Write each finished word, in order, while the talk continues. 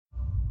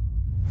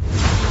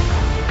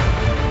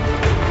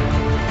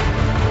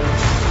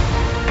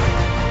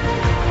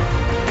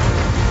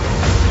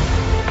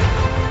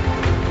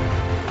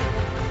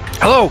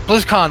Hello,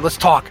 BlizzCon. Let's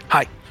talk.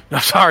 Hi. No,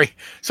 sorry.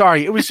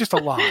 It was just a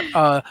lot.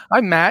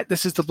 I'm Matt.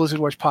 This is the Blizzard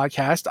Watch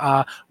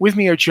podcast. With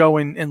me are Joe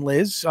and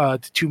Liz, the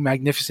two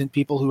magnificent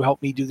people who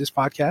helped me do this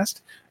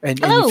podcast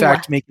and in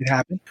fact make it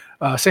happen.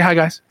 Say hi,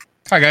 guys.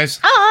 Hi, guys.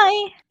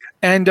 Hi.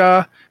 And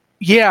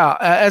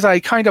as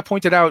I kind of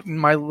pointed out in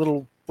my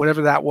little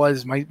whatever that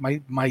was,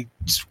 my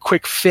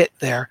quick fit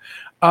there.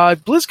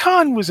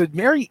 BlizzCon was a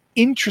very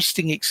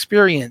interesting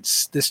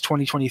experience this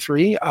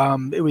 2023.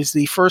 It was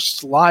the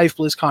first live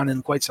BlizzCon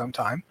in quite some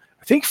time.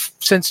 I think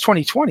since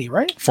 2020,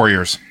 right? 4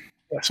 years.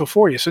 Yeah, so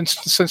 4 years since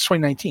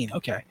 2019.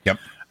 Okay. Yep.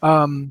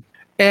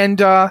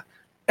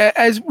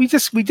 As we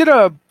did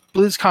a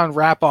BlizzCon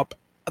wrap up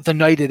the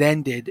night it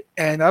ended,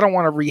 and I don't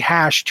want to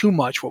rehash too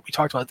much what we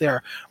talked about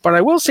there, but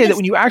I will say that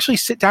when you actually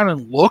sit down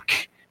and look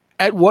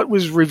at what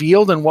was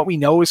revealed and what we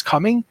know is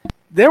coming,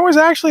 there was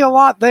actually a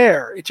lot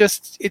there.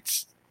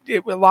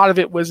 A lot of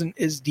it wasn't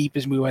as deep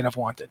as we might have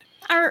wanted.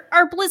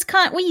 Our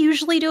BlizzCon, we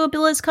usually do a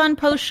BlizzCon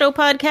post-show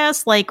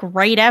podcast like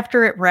right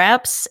after it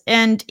wraps,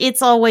 and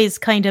it's always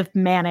kind of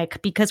manic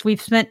because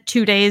we've spent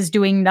 2 days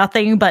doing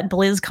nothing but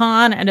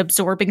BlizzCon and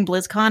absorbing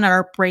BlizzCon, and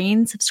our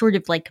brains have sort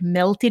of like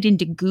melted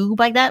into goo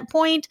by that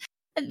point.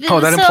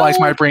 Oh, that implies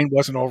my brain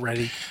wasn't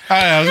already.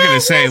 I was going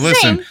to say,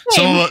 listen,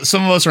 same.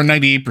 some of us are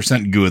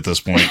 98% goo at this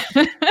point.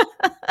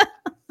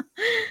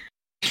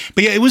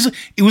 But yeah, it was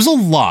a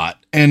lot,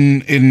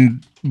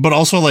 but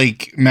also,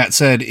 like Matt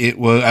said, it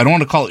was, I don't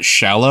want to call it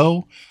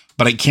shallow,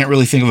 but I can't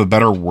really think of a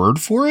better word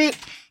for it.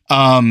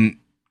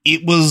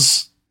 It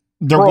was,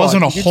 there broad.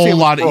 wasn't a whole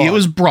lot. Broad. It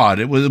was broad.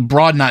 It was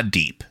broad, not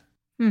deep.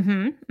 Mm-hmm,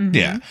 mm-hmm.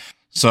 Yeah.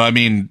 So, I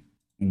mean,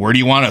 where do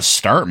you want to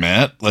start,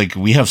 Matt? Like,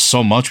 we have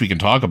so much we can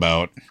talk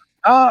about.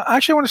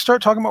 Actually, I want to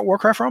start talking about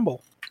Warcraft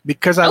Rumble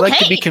because I like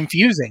to be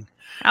confusing.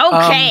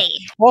 Okay.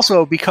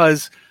 Also,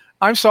 because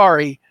I'm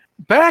sorry,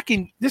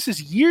 this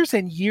is years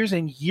and years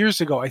and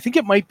years ago. I think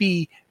it might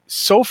be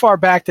so far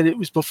back that it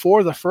was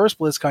before the first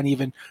BlizzCon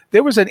even.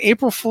 There was an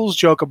April Fool's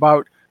joke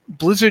about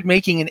Blizzard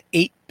making an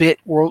 8-bit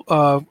World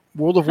of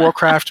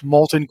Warcraft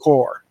Molten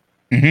Core.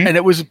 Mm-hmm. And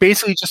it was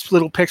basically just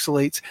little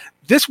pixelates.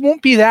 This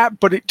won't be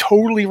that, but it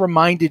totally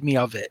reminded me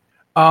of it.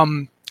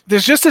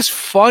 There's just this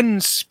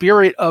fun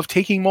spirit of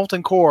taking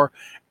Molten Core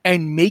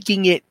and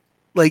making it,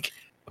 like,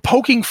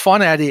 poking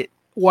fun at it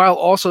while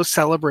also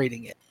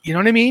celebrating it. You know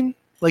what I mean?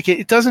 Like,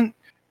 it doesn't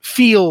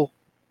feel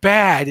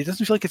bad. It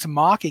doesn't feel like it's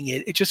mocking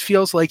it. It just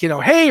feels like,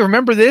 hey,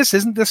 remember this?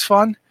 Isn't this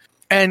fun?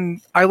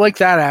 And I like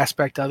that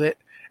aspect of it.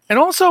 And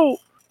also,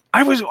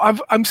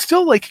 I'm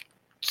still like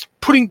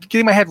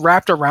getting my head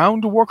wrapped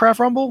around Warcraft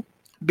Rumble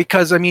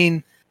because, I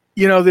mean,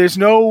 it's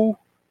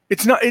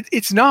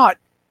not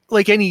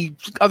like any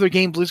other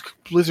game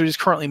Blizzard is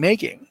currently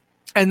making.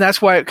 And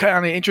that's why it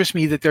kind of interests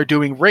me that they're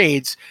doing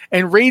raids,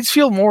 and raids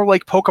feel more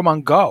like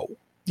Pokemon Go.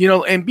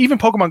 And even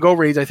Pokemon Go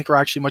raids, I think, are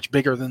actually much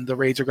bigger than the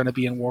raids are going to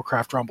be in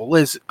Warcraft Rumble.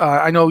 Liz,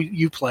 I know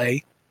you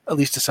play, at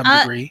least to some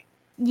degree.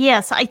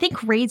 Yes, I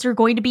think raids are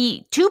going to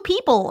be 2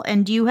 people,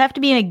 and you have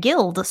to be in a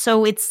guild,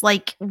 so it's,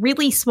 like,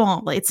 really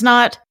small. It's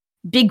not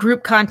big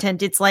group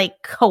content. It's,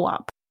 like,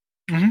 co-op.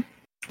 Mm-hmm.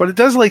 But it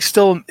does, like,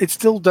 still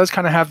does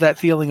kind of have that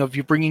feeling of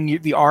you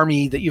bringing the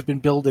army that you've been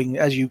building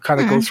as you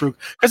kind of go through.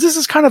 Because this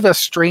is kind of a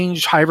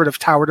strange hybrid of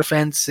tower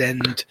defense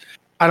and...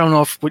 I don't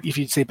know if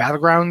you'd say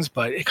Battlegrounds,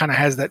 but it kind of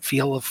has that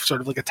feel of sort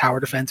of like a tower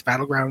defense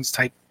Battlegrounds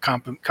type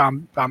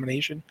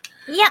combination.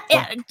 Yeah,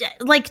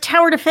 like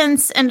tower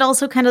defense and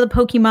also kind of the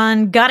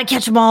Pokemon, gotta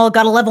catch them all,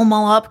 gotta level them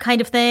all up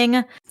kind of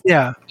thing.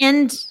 Yeah.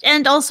 And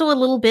also a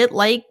little bit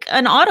like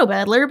an auto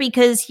battler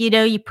because,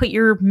 you put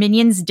your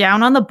minions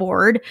down on the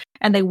board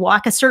and they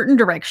walk a certain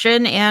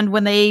direction, and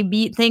when they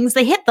beat things,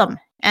 they hit them.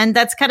 And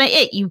that's kind of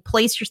it. You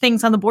place your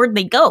things on the board and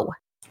they go.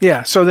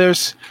 Yeah, so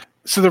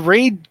the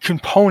raid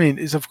component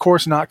is, of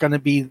course, not going to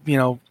be,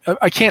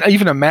 I can't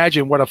even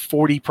imagine what a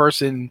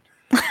 40-person,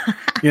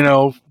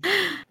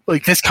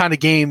 like this kind of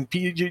game,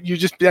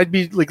 that'd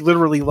be like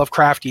literally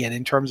Lovecraftian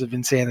in terms of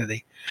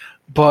insanity.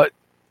 But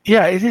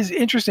yeah, it is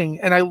interesting.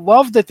 And I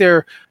love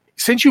that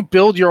since you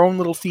build your own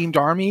little themed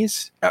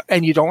armies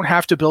and you don't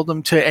have to build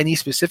them to any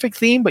specific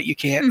theme, but you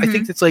can. Mm-hmm. I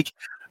think it's like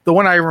the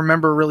one I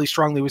remember really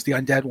strongly was the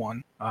undead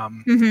one.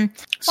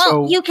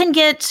 Well, you can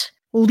get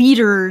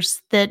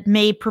leaders that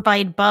may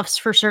provide buffs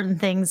for certain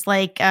things,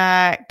 like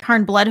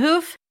Karn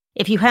Bloodhoof.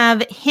 If you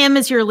have him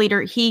as your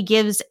leader, he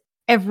gives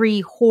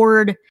every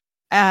horde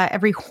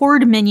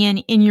minion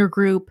in your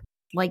group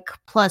like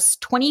plus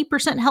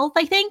 20% health,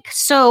 I think.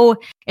 So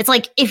it's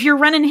like if you're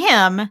running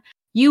him,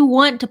 you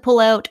want to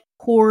pull out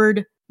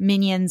horde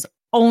minions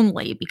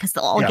only because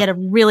they'll all get a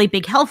really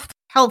big health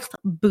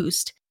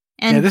boost.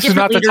 And this is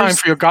not the time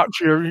for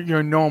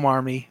your gnome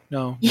army.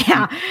 No.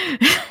 Yeah.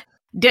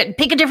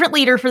 Pick a different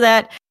leader for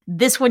that.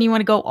 This one you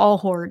want to go all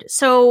horde.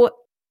 So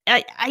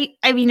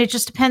I mean, it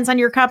just depends on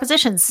your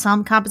compositions.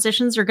 Some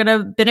compositions are going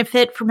to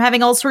benefit from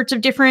having all sorts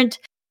of different,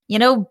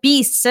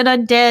 beasts and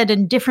undead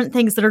and different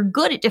things that are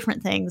good at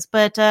different things.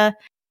 But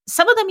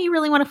some of them you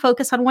really want to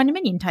focus on one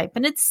minion type,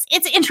 and it's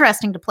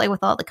interesting to play with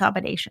all the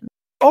combinations.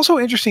 also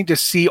interesting to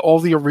see all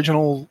the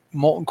original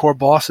Molten Core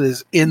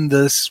bosses in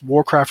this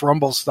Warcraft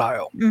Rumble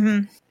style.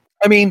 Mm-hmm.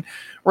 I mean,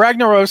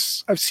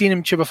 Ragnaros, I've seen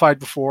him chibified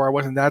before. I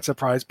wasn't that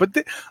surprised. But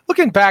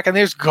looking back, and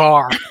there's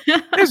Gar.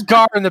 There's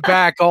Gar in the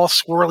back, all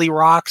swirly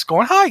rocks,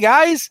 going, "Hi,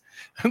 guys.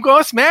 I'm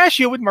going to smash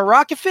you with my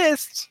rocket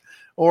fists."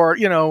 Or,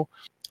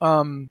 oh,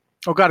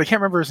 God, I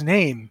can't remember his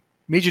name.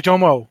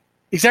 Majordomo.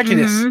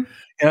 Executus.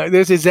 Mm-hmm.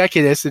 There's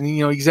Executus, and,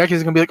 Executus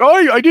is going to be like,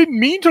 "Oh, I didn't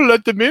mean to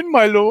let them in,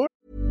 my lord."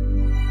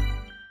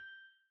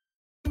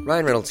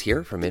 Ryan Reynolds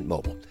here from Mint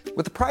Mobile.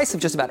 With the price of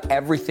just about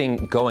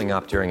everything going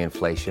up during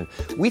inflation,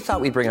 we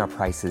thought we'd bring our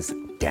prices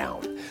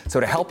down. So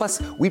to help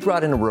us, we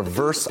brought in a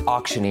reverse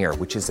auctioneer,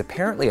 which is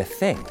apparently a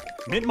thing.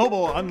 Mint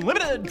Mobile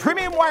Unlimited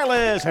Premium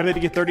Wireless. How to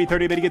get 30,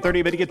 30, bit to get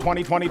 30, bit to get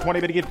 20, 20, 20,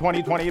 bit to get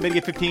 20, 20, bit to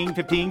get 15,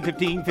 15,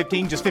 15,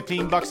 15, just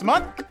 $15 a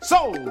month?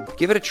 Sold!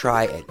 Give it a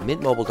try at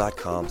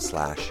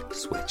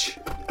mintmobile.com/switch.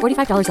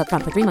 $45 up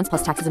front for 3 months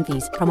plus taxes and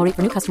fees. Promo rate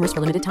for new customers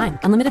for limited time.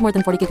 Unlimited more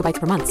than 40 gigabytes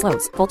per month.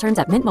 Slows full terms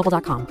at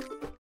mintmobile.com.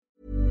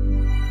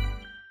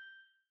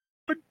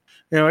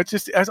 It's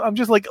just, I'm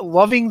just like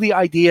loving the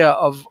idea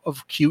of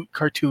cute,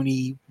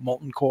 cartoony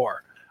Molten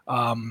Core.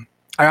 I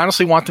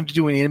honestly want them to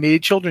do an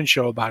animated children's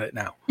show about it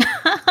now.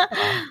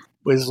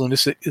 As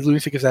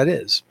lunatic as that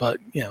is.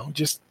 But,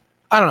 just,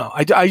 I don't know.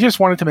 I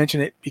just wanted to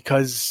mention it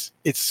because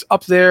it's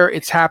up there,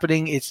 it's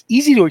happening, it's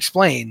easy to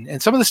explain,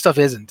 and some of the stuff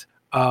isn't.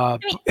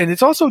 And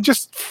it's also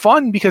just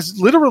fun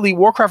because literally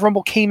Warcraft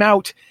Rumble came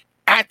out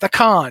at the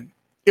con.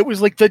 It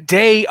was like the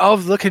day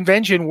of the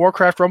convention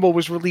Warcraft Rumble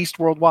was released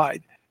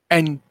worldwide.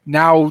 And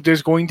now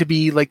there's going to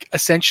be like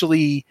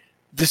essentially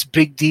this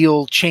big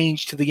deal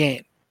change to the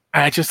game.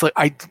 And I just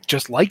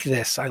like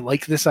this. I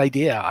like this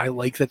idea. I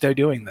like that they're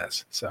doing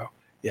this. So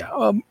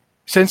yeah.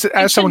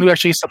 As someone who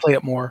actually used to play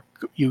it more,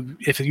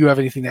 if you have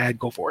anything to add,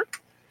 go for it.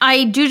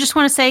 I do just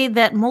want to say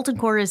that Molten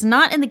Core is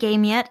not in the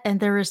game yet, and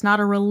there is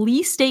not a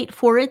release date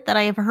for it that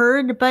I have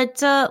heard,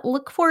 but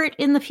look for it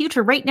in the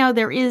future. Right now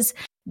there is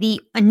the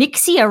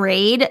Onyxia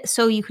raid,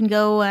 so you can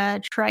go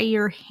try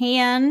your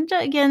hand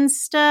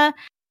against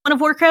one of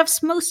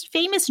Warcraft's most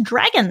famous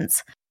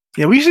dragons.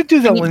 Yeah, we used to do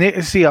the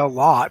Onyxia a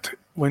lot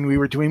when we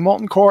were doing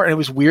Molten Core, and it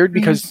was weird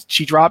because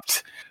she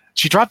dropped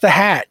the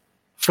hat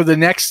for the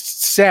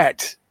next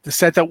set, the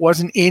set that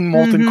wasn't in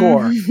Molten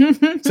Core.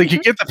 So you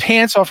could get the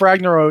pants off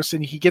Ragnaros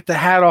and you could get the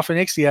hat off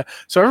Onyxia.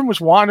 So everyone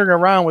was wandering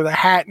around with a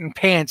hat and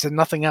pants and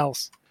nothing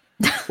else.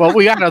 Well,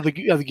 we got other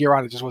gear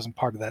on, it just wasn't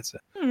part of that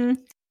set.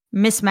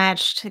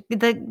 Mismatched.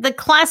 The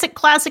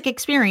classic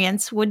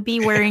experience would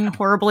be wearing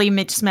horribly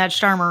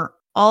mismatched armor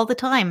all the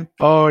time.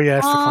 Oh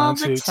yes, the clown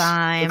suits.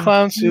 The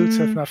clown suits,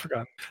 I've not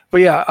forgotten.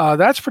 But yeah,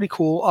 that's pretty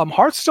cool.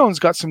 Hearthstone's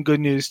got some good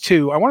news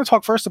too. I want to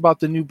talk first about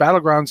the new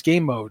Battlegrounds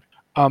game mode.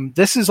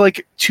 This is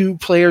like 2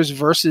 players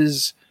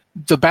versus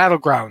the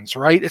Battlegrounds,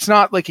 right? It's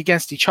not like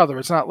against each other.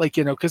 It's not like,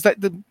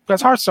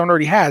 because Hearthstone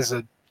already has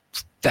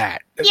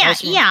that.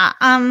 Yeah.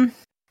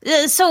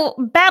 So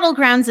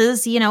Battlegrounds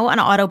is, an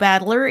auto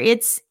battler.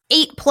 It's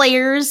 8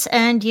 players,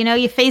 and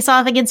you face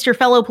off against your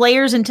fellow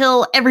players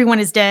until everyone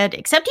is dead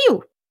except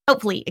you.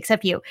 Hopefully,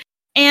 except you.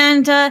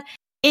 And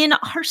in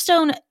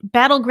Hearthstone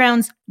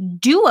Battlegrounds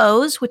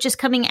Duos, which is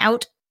coming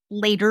out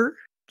later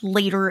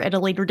at a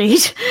later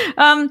date,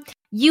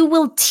 you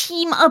will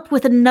team up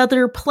with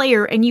another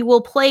player and you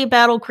will play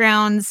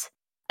Battlegrounds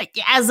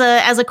as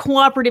a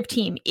cooperative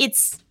team.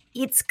 It's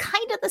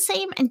kind of the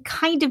same and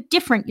kind of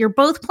different. You're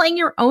both playing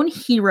your own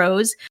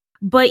heroes,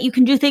 but you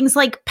can do things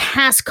like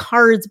pass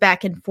cards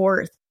back and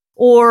forth.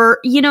 Or,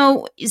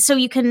 so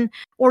you can,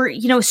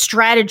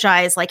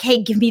 strategize like,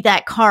 hey, give me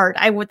that card.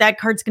 That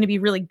card's going to be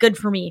really good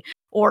for me.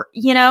 Or,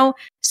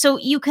 so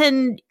you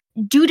can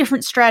do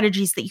different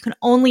strategies that you can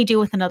only do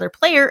with another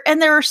player.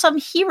 And there are some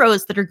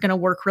heroes that are going to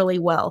work really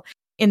well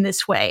in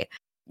this way.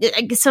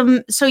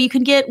 So you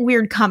can get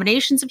weird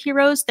combinations of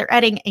heroes. They're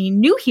adding a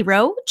new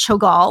hero,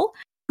 Cho'Gall,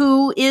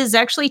 who is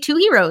actually 2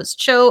 heroes,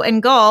 Cho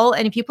and Gall.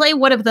 And if you play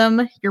one of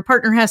them, your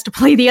partner has to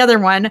play the other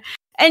one.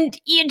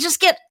 And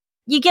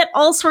you get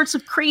all sorts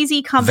of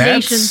crazy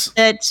combinations.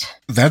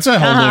 That's a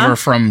holdover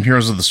from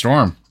Heroes of the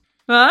Storm.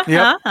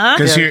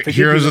 Because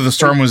Heroes of the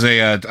Storm was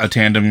a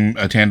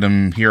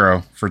tandem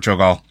hero for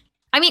Cho'Gall.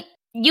 I mean,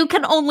 you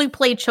can only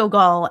play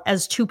Cho'Gall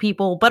as 2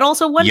 people, but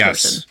also one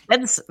person.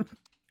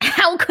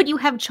 How could you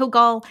have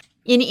Cho'Gall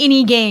in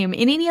any game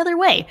in any other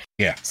way?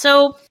 Yeah.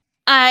 So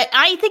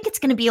I think it's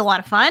going to be a lot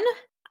of fun.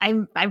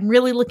 I'm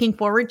really looking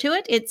forward to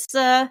it. It's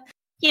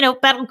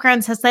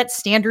Battlegrounds has that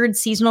standard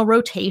seasonal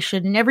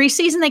rotation, and every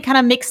season they kind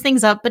of mix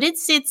things up, but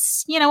it's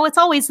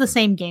always the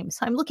same game.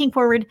 So I'm looking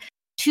forward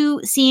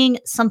to seeing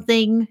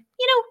something,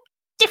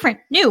 different,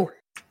 new.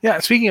 Yeah,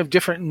 speaking of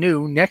different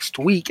new, next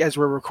week as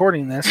we're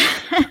recording this,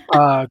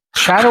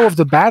 Shadow of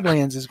the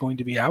Badlands is going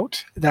to be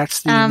out.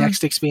 That's the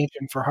next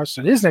expansion for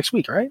Hearthstone. It is next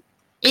week, right?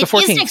 It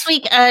is next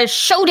week.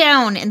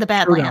 Showdown in the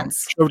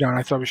Badlands. Showdown.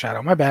 I thought it was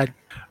Shadow. My bad.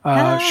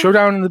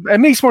 Showdown. It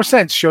makes more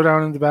sense.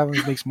 Showdown in the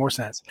Badlands makes more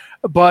sense.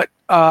 But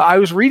I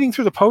was reading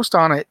through the post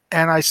on it,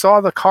 and I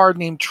saw the card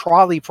named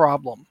Trolley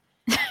Problem.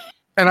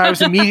 And I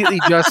was immediately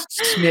just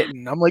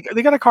smitten. I'm like,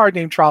 they got a card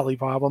named Trolley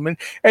Problem, and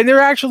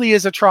there actually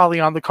is a trolley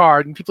on the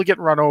card, and people get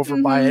run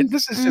over by it.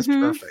 This is just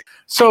perfect.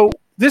 So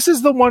this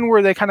is the one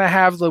where they kind of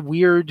have the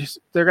weird.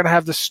 They're going to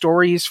have the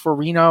stories for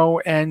Reno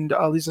and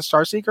Lisa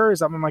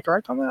Starseeker. Am I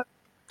correct on that?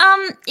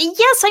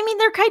 Yes. I mean,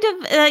 they're kind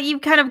of.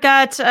 You've kind of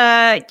got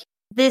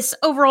this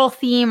overall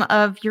theme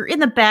of you're in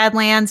the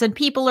Badlands and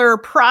people are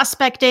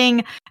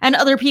prospecting, and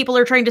other people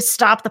are trying to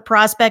stop the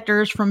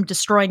prospectors from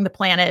destroying the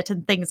planet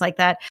and things like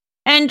that.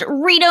 And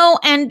Reno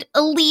and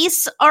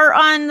Elise are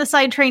on the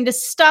side trying to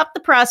stop the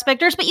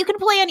prospectors, but you can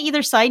play on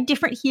either side.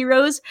 Different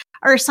heroes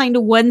are assigned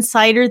to one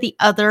side or the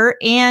other.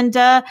 And,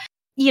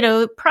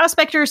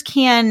 prospectors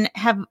can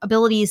have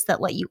abilities that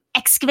let you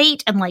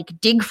excavate and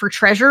dig for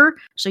treasure.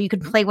 So you can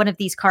play one of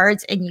these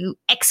cards and you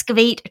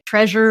excavate a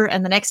treasure.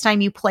 And the next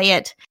time you play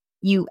it,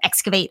 you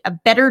excavate a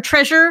better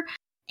treasure.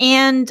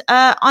 And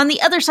on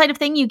the other side of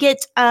thing, you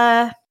get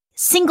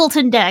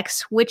Singleton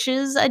decks, which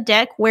is a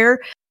deck where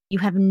you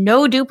have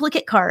no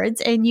duplicate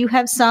cards and you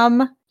have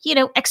some,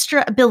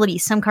 extra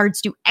abilities. Some cards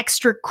do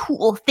extra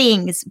cool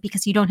things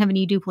because you don't have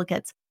any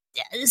duplicates.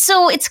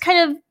 So it's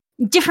kind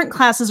of different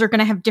classes are going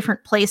to have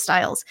different play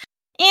styles.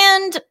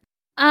 And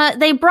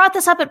they brought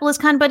this up at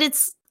BlizzCon, but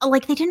it's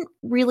they didn't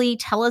really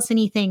tell us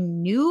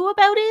anything new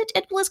about it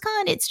at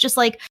BlizzCon. It's just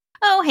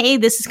oh, hey,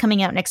 this is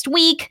coming out next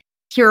week.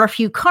 Here are a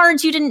few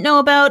cards you didn't know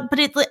about. But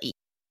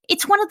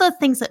it's one of the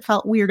things that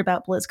felt weird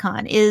about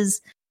BlizzCon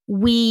is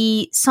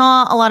we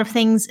saw a lot of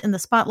things in the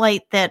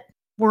spotlight that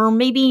were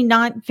maybe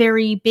not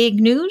very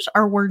big news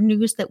or were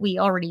news that we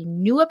already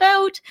knew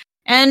about.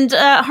 And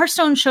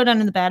Hearthstone Showdown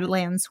in the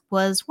Badlands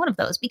was one of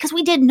those because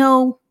we did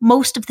know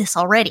most of this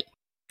already.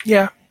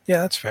 Yeah,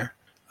 that's fair.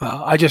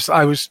 I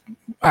was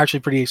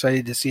actually pretty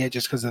excited to see it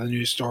just because of the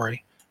news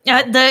story.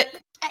 And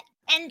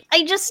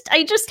I just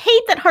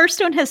hate that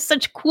Hearthstone has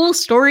such cool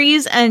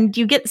stories and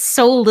you get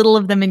so little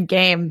of them in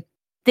game.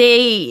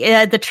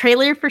 The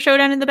trailer for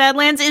Showdown in the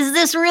Badlands is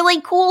this really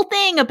cool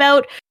thing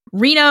about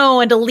Reno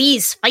and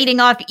Elise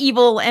fighting off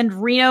evil, and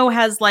Reno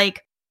has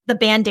the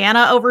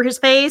bandana over his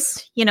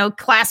face,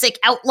 classic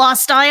outlaw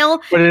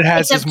style. But it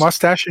has his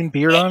mustache and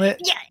beard on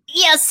it? Yeah,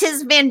 yes,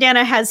 his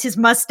bandana has his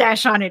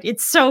mustache on it.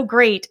 It's so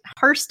great.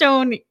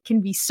 Hearthstone can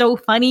be so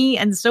funny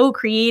and so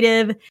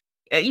creative,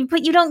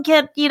 but you don't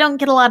get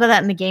a lot of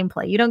that in the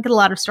gameplay. You don't get a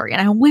lot of story,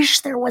 and I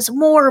wish there was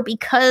more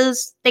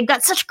because they've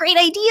got such great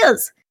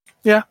ideas.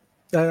 Yeah.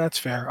 That's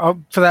fair.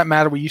 For that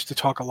matter, we used to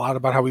talk a lot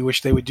about how we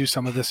wish they would do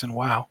some of this in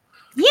WoW.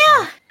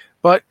 Yeah.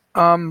 But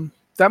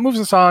that moves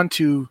us on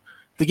to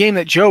the game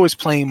that Joe is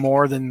playing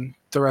more than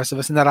the rest of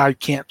us, and that I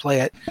can't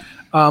play it.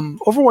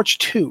 Overwatch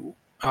 2.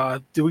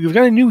 We've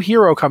got a new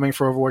hero coming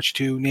for Overwatch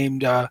 2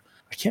 named, I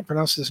can't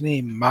pronounce his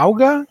name,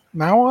 Mauga?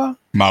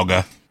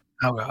 Mauga.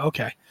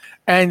 Okay.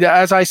 And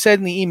as I said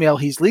in the email,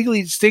 he's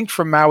legally distinct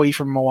from Maui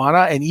from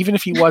Moana, and even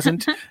if he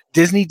wasn't,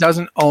 Disney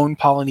doesn't own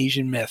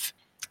Polynesian myth.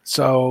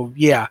 So,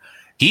 yeah.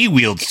 He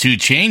wields 2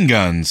 chain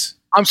guns.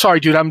 I'm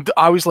sorry, dude.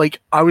 I was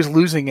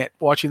losing it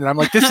watching that. I'm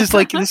like, this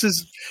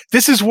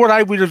is what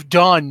I would have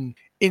done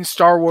in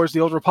Star Wars: The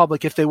Old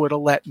Republic if they would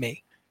have let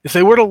me. If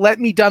they would have let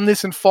me done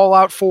this in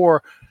Fallout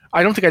 4,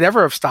 I don't think I'd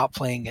ever have stopped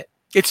playing it.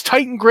 It's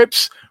Titan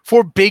grips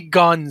for big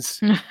guns.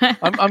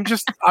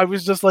 I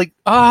was just like,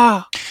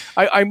 I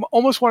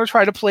almost want to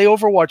try to play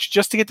Overwatch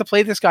just to get to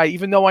play this guy,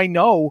 even though I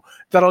know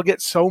that I'll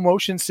get so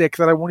motion sick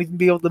that I won't even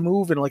be able to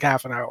move in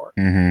half an hour.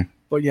 Mm-hmm.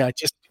 But yeah,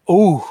 just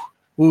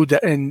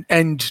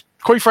and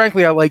quite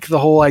frankly, I like the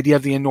whole idea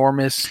of the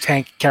enormous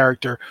tank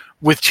character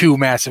with 2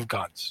 massive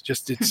guns.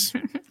 Just it's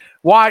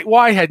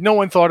why had no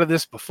one thought of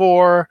this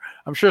before?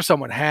 I'm sure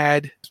someone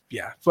had.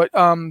 Yeah, but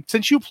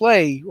since you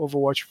play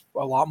Overwatch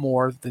a lot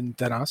more than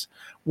us,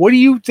 what do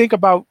you think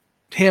about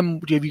him?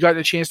 Have you gotten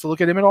a chance to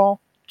look at him at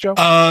all, Joe?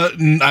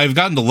 I've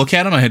gotten to look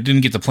at him. I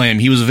didn't get to play him.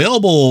 He was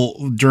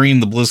available during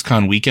the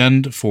BlizzCon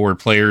weekend for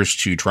players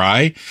to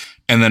try,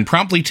 and then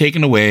promptly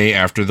taken away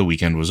after the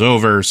weekend was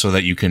over so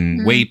that you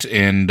can wait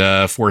and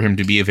for him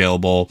to be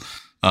available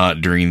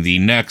during the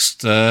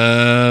next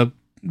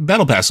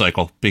Battle Pass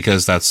cycle,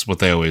 because that's what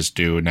they always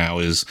do now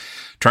is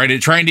trying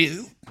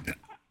to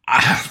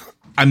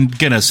I'm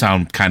going to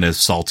sound kind of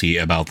salty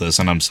about this,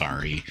 and I'm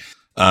sorry.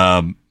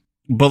 But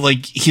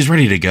he's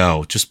ready to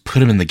go. Just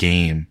put him in the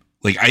game.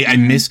 I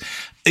miss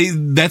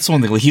that's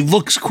one thing. He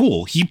looks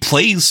cool. He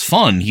plays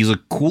fun. He's a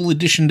cool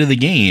addition to the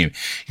game.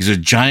 He's a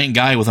giant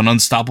guy with an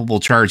unstoppable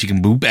charge. He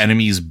can boop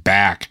enemies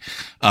back.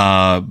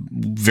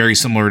 Very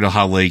similar to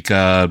how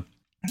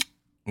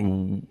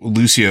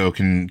Lucio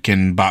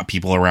can bot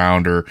people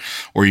around, or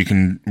you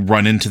can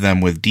run into them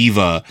with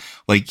Diva.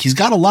 He's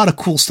got a lot of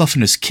cool stuff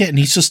in his kit, and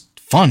he's just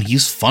fun.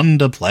 He's fun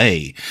to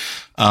play.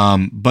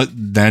 But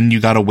then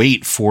you got to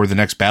wait for the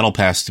next battle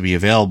pass to be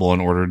available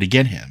in order to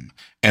get him.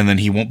 And then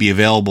he won't be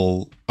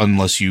available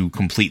unless you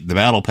complete the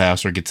battle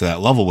pass or get to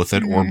that level with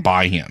it or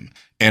buy him.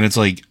 And it's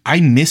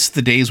I miss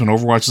the days when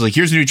Overwatch is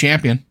here's a new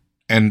champion.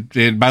 And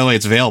by the way,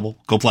 it's available.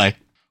 Go play.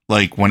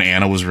 When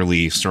Ana was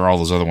released or all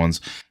those other ones.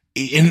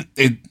 And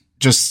it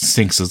just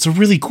stinks. It's a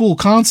really cool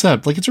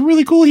concept. It's a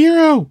really cool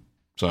hero.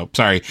 So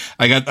sorry,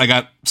 I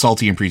got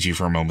salty and preachy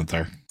for a moment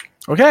there.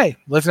 Okay,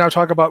 let's now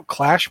talk about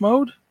Clash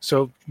mode.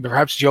 So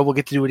perhaps Joe will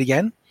get to do it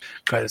again,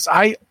 because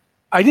I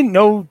didn't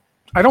know.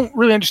 I don't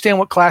really understand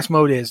what Clash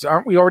mode is.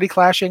 Aren't we already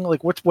clashing?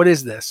 Like, what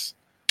is this?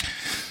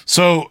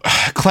 So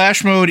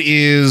Clash mode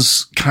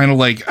is kind of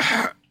like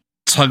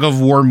tug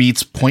of war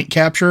meets point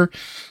capture.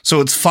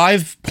 So it's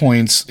 5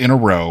 points in a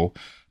row,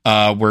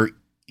 where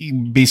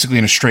basically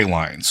in a straight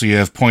line. So you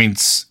have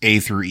points A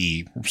through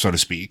E, so to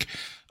speak.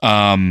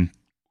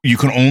 You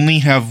can only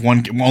have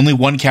only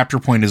one capture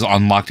point is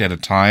unlocked at a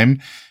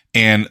time,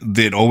 and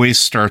it always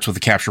starts with a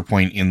capture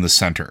point in the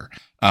center.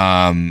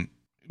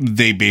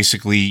 They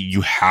basically,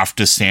 you have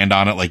to stand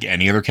on it like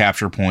any other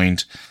capture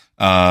point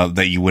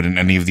that you would in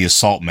any of the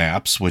assault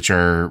maps, which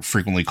are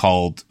frequently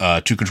called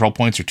 2 control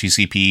points or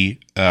TCP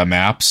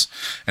maps,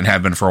 and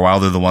have been for a while.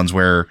 They're the ones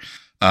where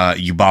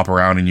you bop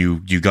around and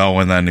you go,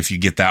 and then if you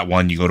get that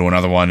one, you go to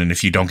another one, and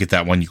if you don't get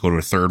that one, you go to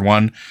a third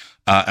one.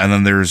 And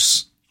then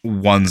there's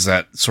ones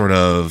that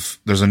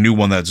there's a new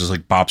one that just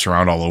like bops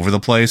around all over the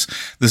place.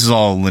 This is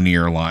all a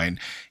linear line.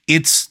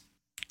 It's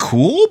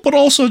cool, but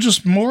also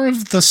just more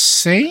of the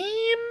same.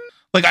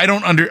 Like,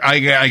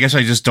 I guess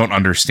I just don't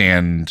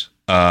understand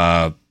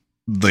the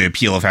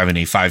appeal of having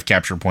a 5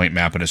 capture point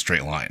map in a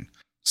straight line.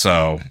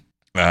 So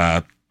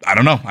I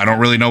don't know. I don't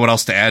really know what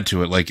else to add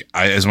to it. Like,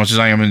 as much as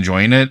I am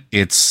enjoying it,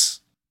 it's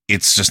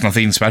just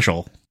nothing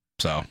special.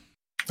 So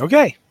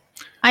okay.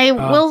 I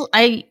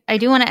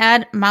do want to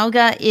add,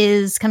 Mauga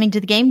is coming to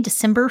the game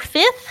December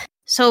 5th.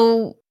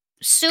 So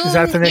soon. Is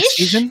that the next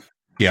season?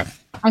 Yeah.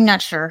 I'm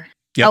not sure.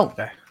 Yep. Oh,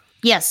 okay.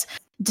 Yes.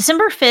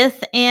 December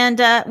 5th. And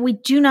we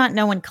do not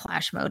know when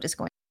Clash mode is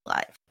going to be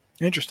live.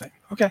 Interesting.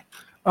 Okay.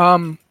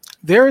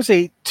 There is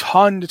a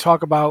ton to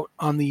talk about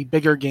on the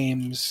bigger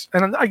games.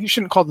 And you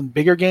shouldn't call them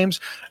bigger games.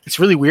 It's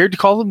really weird to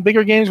call them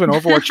bigger games when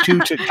Overwatch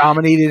 2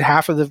 dominated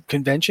half of the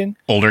convention.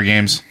 Older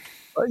games.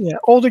 Yeah,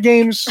 older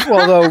games.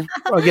 Well, though,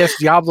 I guess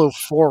Diablo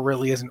 4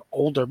 really isn't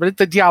older, but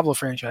the Diablo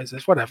franchise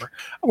is, whatever.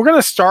 We're going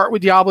to start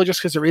with Diablo just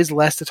because there is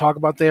less to talk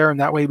about there, and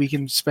that way we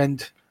can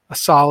spend a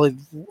solid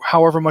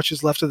however much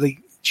is left of the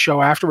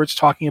show afterwards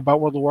talking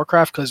about World of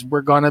Warcraft, because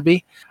we're going to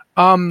be.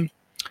 The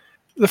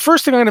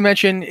first thing I'm going to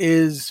mention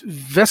is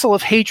Vessel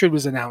of Hatred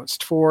was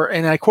announced for,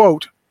 and I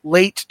quote,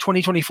 late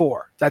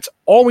 2024. That's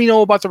all we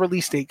know about the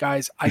release date,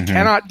 guys. I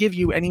cannot give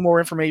you any more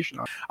information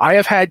on it. I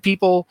have had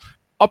people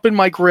up in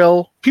my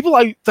grill, people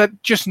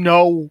that just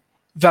know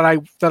that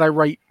I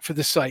write for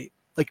the site,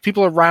 like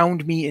people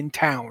around me in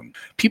town,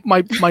 people,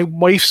 my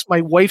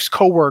wife's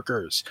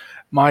coworkers,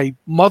 my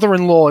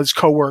mother-in-law's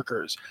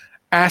coworkers,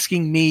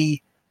 asking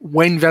me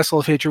when Vessel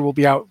of Hatred will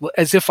be out,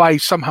 as if I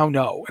somehow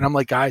know. And I'm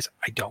like, guys,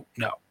 I don't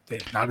know. They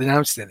have not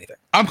announced anything.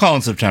 I'm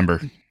calling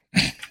September.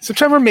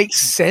 September makes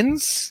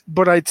sense,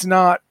 but it's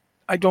not.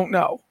 I don't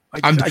know.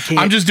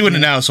 I'm just doing it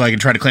now so I can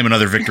try to claim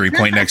another victory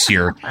point next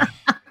year.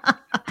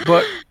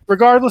 But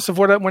regardless of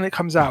when it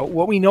comes out,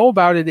 what we know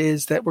about it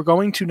is that we're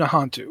going to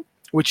Nahantu,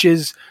 which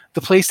is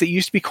the place that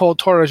used to be called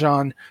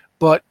Torajan,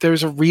 but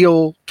there's a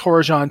real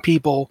Torajan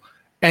people,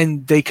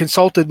 and they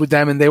consulted with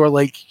them, and they were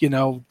like,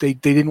 they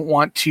didn't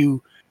want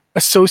to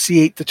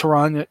associate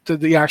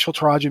the actual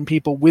Torajan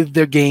people with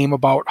their game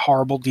about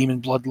horrible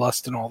demon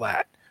bloodlust and all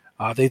that.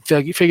 They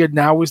figured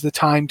now was the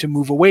time to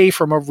move away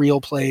from a real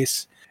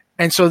place.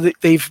 And so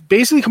they've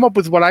basically come up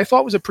with what I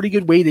thought was a pretty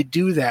good way to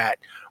do that,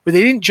 where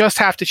they didn't just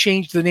have to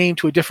change the name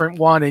to a different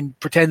one and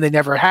pretend they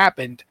never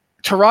happened.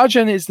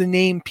 Torajan is the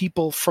name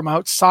people from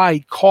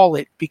outside call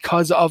it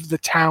because of the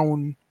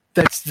town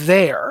that's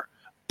there.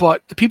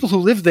 But the people who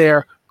live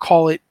there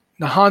call it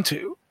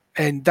Nahantu.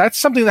 And that's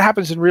something that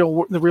happens in the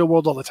real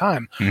world all the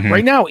time. Mm-hmm.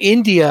 Right now,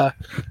 India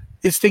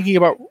is thinking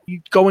about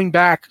going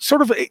back,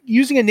 sort of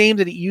using a name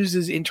that it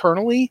uses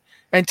internally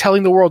and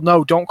telling the world,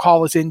 no, don't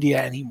call us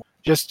India anymore.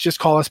 Just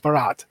call us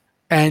Bharat.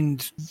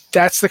 And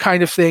that's the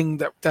kind of thing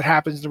that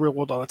happens in the real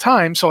world all the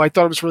time. So I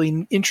thought it was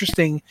really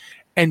interesting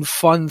and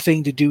fun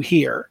thing to do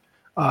here.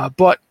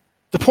 But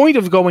the point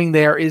of going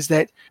there is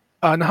that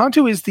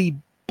Nahantu is the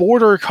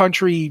border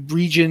country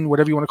region,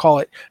 whatever you want to call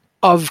it,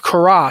 of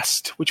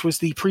Kurast, which was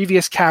the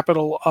previous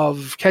capital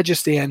of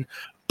Kyrgyzstan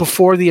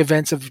before the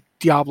events of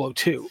Diablo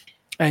 2.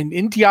 And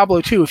in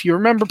Diablo 2, if you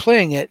remember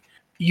playing it,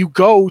 you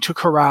go to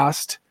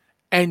Kurast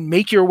and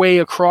make your way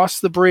across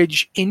the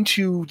bridge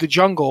into the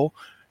jungle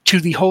to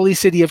the holy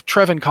city of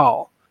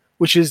Travancore,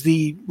 which was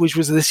the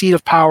seat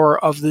of power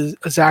of the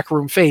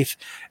Zakarum faith.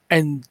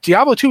 And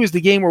Diablo 2 is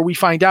the game where we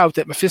find out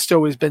that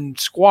Mephisto has been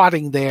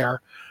squatting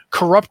there,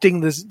 corrupting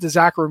the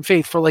Zakarum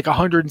faith for like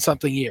 100 and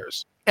something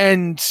years.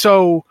 And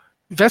so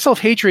Vessel of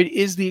Hatred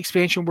is the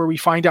expansion where we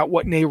find out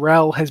what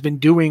Neyrelle has been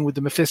doing with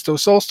the Mephisto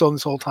Soulstone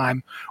this whole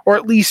time, or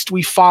at least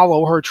we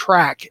follow her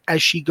track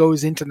as she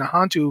goes into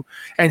Nahantu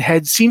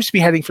and seems to be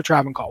heading for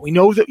Travancore. We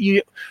know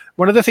that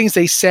one of the things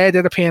they said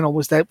at a panel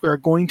was that we're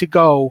going to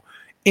go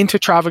into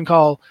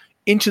Travancore,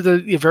 into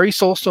the very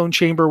Soulstone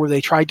chamber where they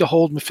tried to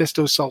hold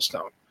Mephisto's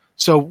Soulstone.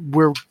 So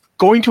we're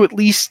going to at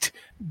least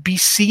be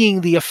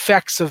seeing the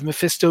effects of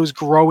Mephisto's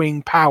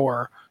growing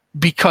power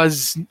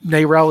because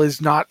Nerel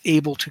is not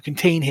able to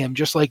contain him,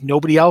 just like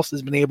nobody else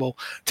has been able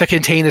to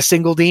contain a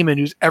single demon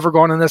who's ever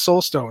gone in the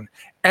Soul Stone,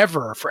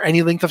 ever, for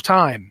any length of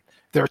time.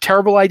 They're a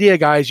terrible idea,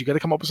 guys. You got to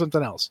come up with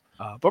something else.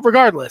 But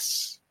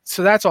regardless,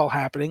 so that's all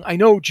happening. I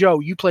know, Joe,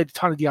 you played a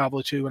ton of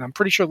Diablo 2, and I'm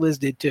pretty sure Liz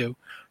did too.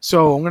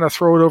 So I'm going to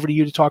throw it over to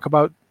you to talk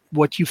about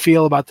what you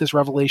feel about this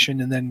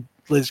revelation, and then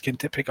Liz can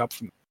pick up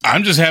from.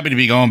 I'm just happy to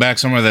be going back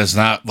somewhere that's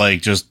not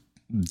like just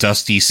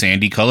dusty,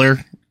 sandy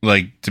color.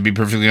 Like, to be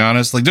perfectly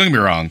honest, like, don't get me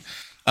wrong.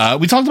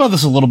 We talked about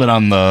this a little bit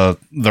on the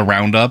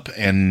roundup,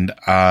 and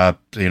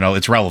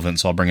it's relevant,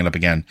 so I'll bring it up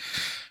again.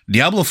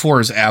 Diablo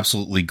 4 is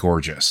absolutely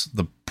gorgeous.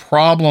 The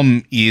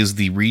problem is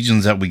the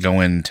regions that we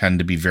go in tend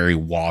to be very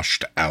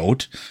washed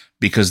out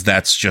because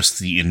that's just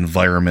the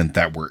environment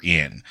that we're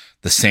in.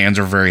 The sands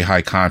are very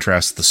high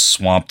contrast. The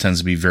swamp tends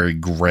to be very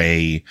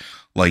gray.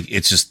 Like,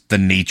 it's just the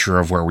nature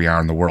of where we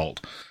are in the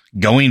world.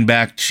 Going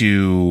back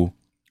to,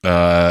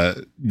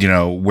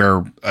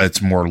 where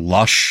it's more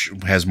lush,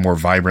 has more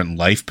vibrant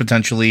life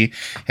potentially,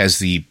 has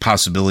the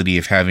possibility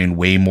of having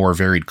way more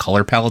varied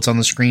color palettes on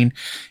the screen,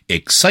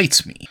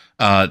 excites me.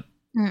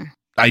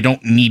 I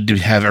don't need to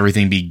have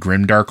everything be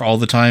grimdark all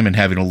the time, and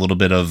having a little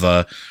bit of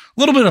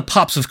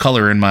pops of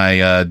color in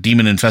my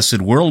demon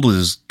infested world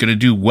is going to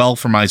do well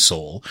for my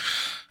soul.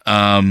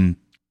 I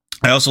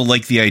also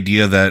like the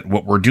idea that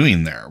what we're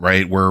doing there,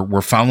 right?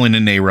 We're following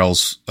in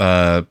Nerel's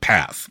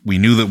path. We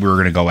knew that we were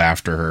going to go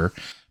after her.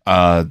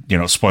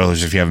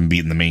 Spoilers if you haven't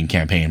beaten the main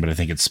campaign, but I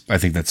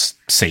think that's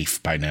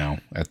safe by now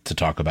to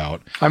talk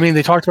about. I mean,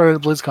 they talked about it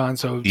at BlizzCon,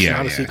 so it's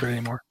not a secret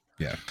anymore.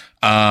 Yeah.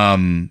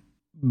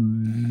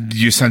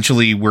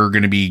 Essentially, we're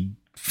going to be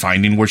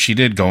finding what she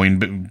did,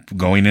 going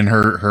in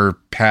her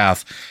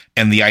path,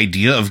 and the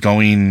idea of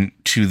going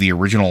to the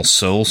original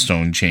Soul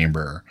Stone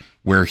chamber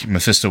where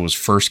Mephisto was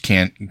first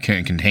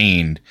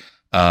contained,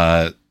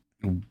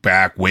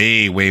 back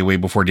way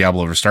before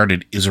Diablo ever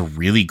started, is a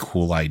really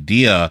cool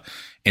idea.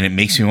 And it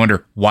makes me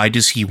wonder, why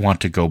does he want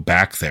to go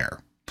back there?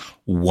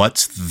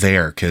 What's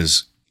there?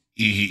 Because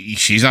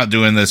she's not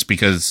doing this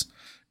because,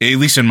 at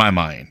least in my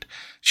mind,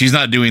 she's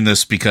not doing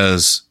this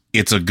because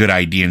it's a good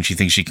idea and she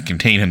thinks she can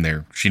contain him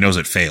there. She knows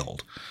it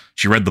failed.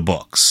 She read the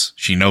books.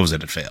 She knows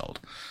that it failed.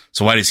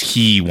 So why does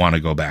he want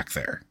to go back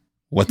there?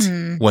 What's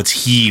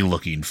he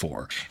looking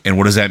for? And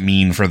what does that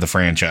mean for the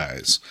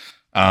franchise?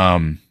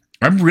 I'm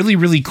really,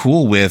 really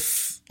cool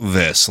with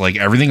this. Like,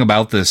 everything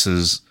about this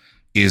is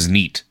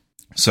neat.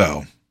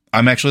 So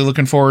I'm actually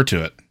looking forward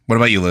to it. What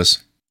about you, Liz?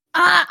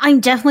 I'm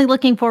definitely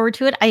looking forward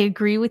to it. I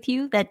agree with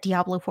you that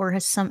Diablo 4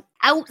 has some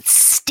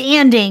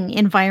outstanding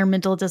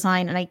environmental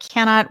design, and I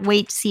cannot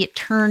wait to see it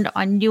turned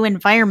on new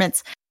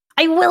environments.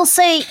 I will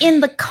say, in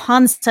the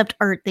concept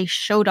art they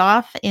showed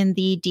off in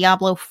the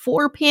Diablo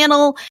 4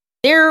 panel,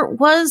 there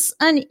was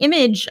an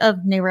image of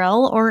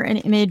Nerel, or an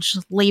image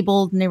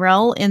labeled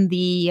Nerel, in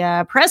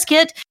the press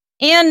kit,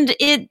 and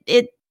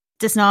it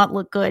does not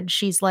look good.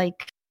 She's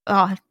like,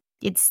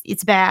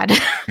 it's bad.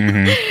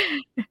 Mm-hmm.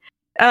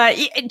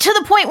 To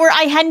the point where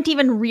I hadn't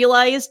even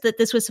realized that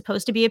this was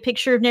supposed to be a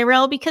picture of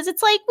Nerel, because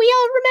it's like, we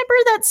all remember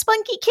that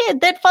spunky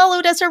kid that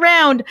followed us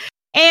around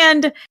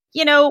and,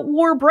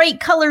 wore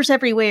bright colors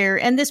everywhere.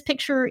 And this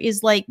picture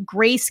is like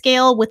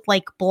grayscale with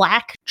like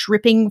black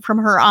dripping from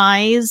her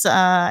eyes.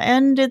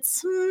 And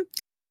it's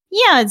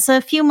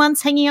a few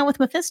months hanging out with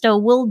Mephisto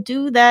will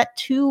do that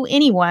to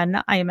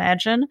anyone, I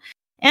imagine.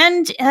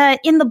 And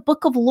in the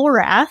Book of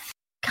Lorath,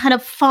 kind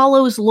of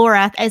follows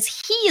Lorath as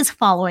he is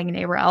following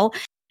Nerel.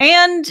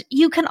 And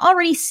you can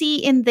already see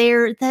in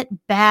there that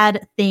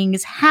bad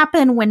things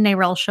happen when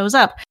Nerel shows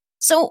up.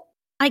 So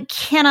I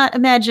cannot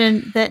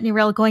imagine that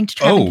Nerel going to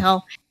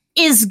Travancore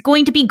is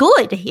going to be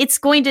good. It's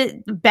going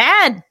to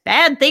bad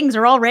things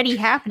are already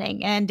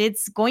happening, and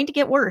it's going to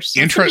get worse.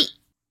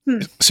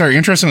 Sorry,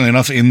 interestingly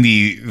enough, in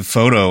the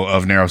photo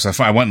of Nerel,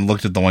 I went and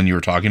looked at the one you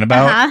were talking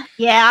about.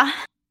 Yeah.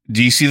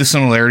 Do you see the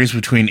similarities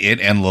between it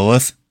and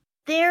Lilith?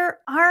 There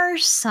are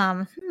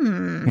some.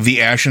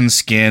 The ashen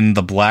skin,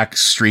 the black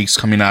streaks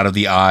coming out of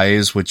the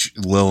eyes, which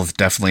Lilith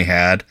definitely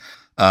had.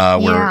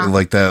 Where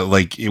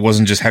it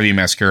wasn't just heavy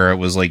mascara; it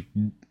was like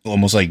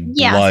almost like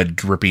blood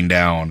dripping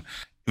down.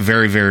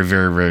 Very, very,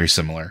 very, very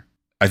similar.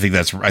 I think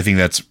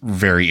that's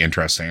very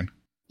interesting.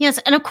 Yes,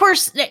 and of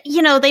course,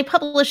 they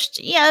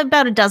published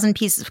about a dozen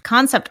pieces of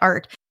concept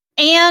art,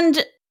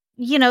 and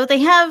they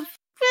have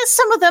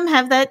some of them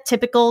have that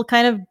typical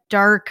kind of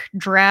dark,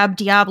 drab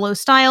Diablo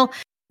style.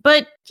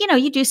 But,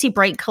 you do see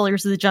bright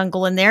colors of the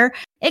jungle in there,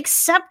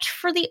 except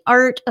for the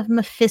art of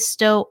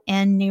Mephisto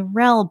and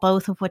Nerel,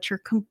 both of which are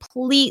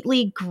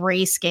completely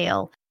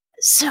grayscale.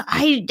 So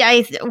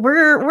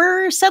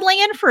we're settling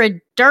in for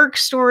a dark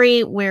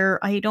story where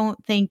I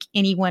don't think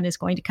anyone is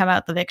going to come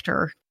out the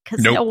victor,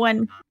 because no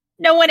one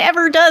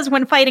ever does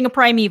when fighting a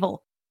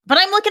primeval. But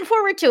I'm looking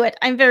forward to it.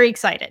 I'm very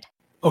excited.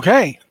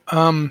 Okay.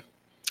 Then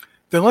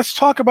let's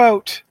talk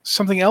about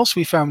something else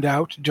we found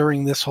out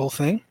during this whole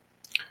thing.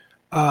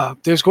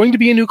 There's going to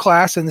be a new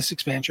class in this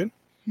expansion.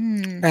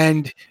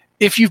 And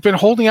if you've been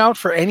holding out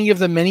for any of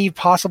the many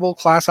possible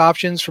class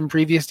options from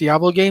previous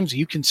Diablo games,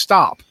 you can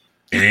stop.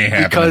 It ain't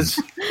happening.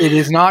 Because it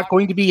is not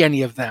going to be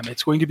any of them.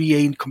 It's going to be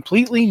a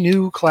completely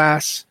new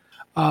class.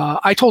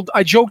 I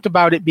joked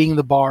about it being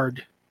the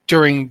Bard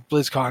during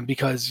BlizzCon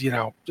because,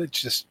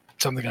 it's just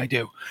something I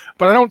do.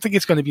 But I don't think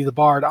it's going to be the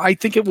Bard. I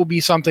think it will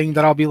be something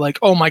that I'll be like,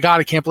 oh my God,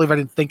 I can't believe I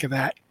didn't think of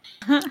that.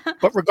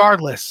 But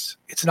regardless,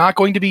 it's not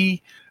going to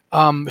be,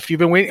 if you've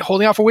been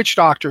holding out for Witch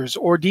Doctors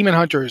or Demon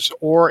Hunters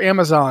or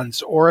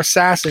Amazons or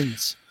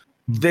Assassins,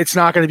 it's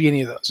not going to be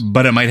any of those.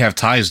 But it might have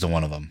ties to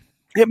one of them.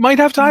 It might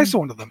have ties to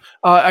one of them.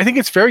 I think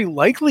it's very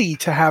likely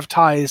to have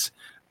ties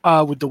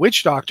with the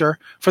Witch Doctor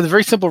for the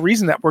very simple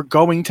reason that we're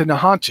going to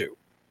Nahantu.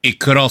 It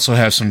could also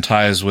have some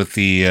ties with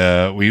the,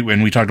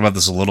 when we talked about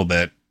this a little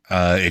bit,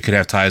 it could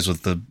have ties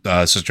with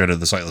the Sisterhood of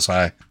the Sightless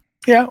Eye.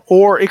 Yeah,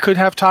 or it could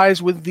have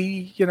ties with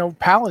the,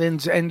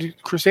 Paladins and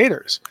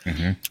Crusaders.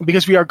 Mm-hmm.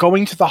 Because we are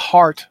going to the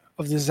heart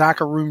of the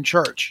Zakarum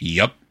Church.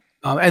 Yep.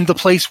 And the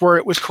place where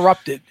it was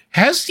corrupted.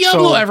 Has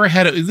Diablo ever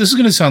had this is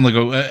going to sound like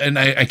and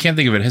I can't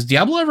think of it. Has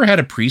Diablo ever had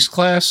a priest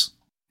class?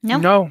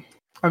 No.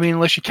 I mean,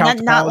 unless you count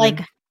the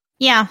Paladin.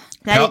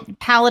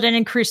 Paladin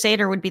and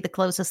Crusader would be the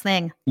closest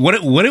thing. What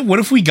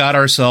if we got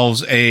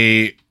ourselves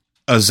a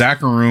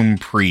Zakarum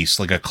priest,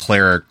 like a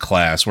cleric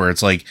class, where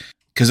it's like,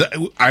 because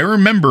I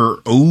remember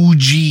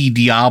OG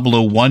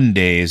Diablo 1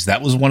 days,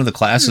 that was one of the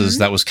classes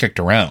that was kicked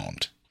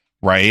around,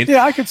 right?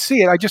 Yeah, I could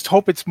see it. I just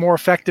hope it's more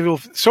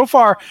effective. So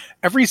far,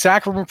 every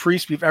Zakarum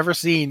priest we've ever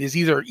seen is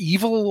either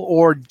evil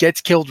or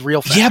gets killed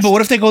real fast. Yeah, but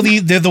what if they go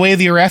the way of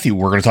the Arathi?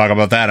 We're going to talk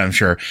about that, I'm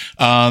sure.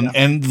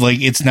 And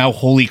like it's now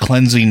holy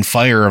cleansing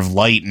fire of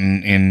light,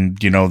 and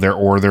they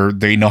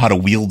know how to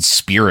wield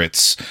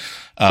spirits.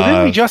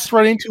 Didn't we just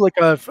run into like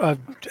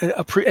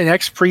an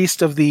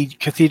ex-priest of the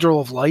Cathedral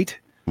of Light?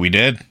 We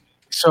did.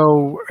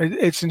 So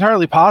it's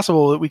entirely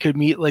possible that we could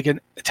meet like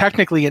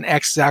technically an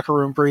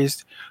ex-Zakarum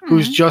priest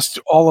who's just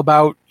all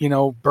about,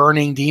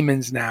 burning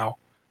demons now.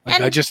 Like,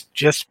 I just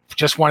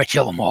want to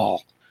kill them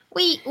all.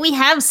 We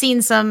have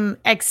seen some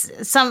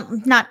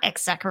not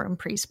ex-Zakarum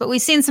priests, but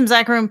we've seen some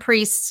Zakarum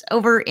priests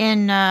over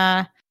in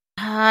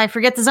I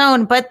forget the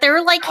zone, but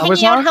they're like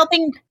hanging out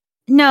helping.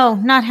 No,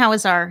 not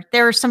Hawazar.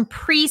 There are some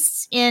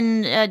priests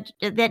in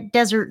that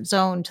desert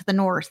zone to the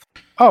north.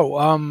 Oh,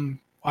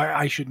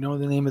 I should know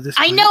the name of this.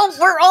 I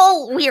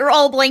know we are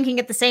all blanking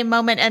at the same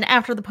moment, and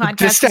after the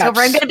podcast is over,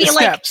 I'm going to be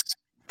like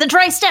the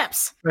dry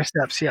steps. Dry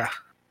steps, yeah.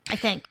 I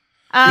think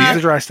the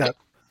dry step.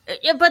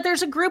 Yeah, but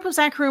there's a group of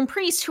Zakarum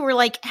priests who are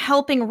like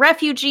helping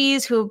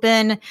refugees who have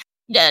been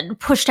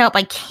pushed out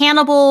by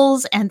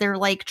cannibals, and they're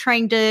like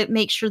trying to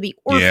make sure the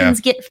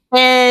orphans get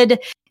fed,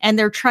 and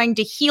they're trying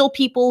to heal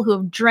people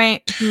who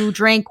drank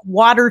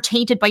water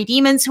tainted by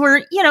demons, who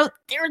are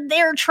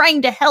they're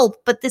trying to help,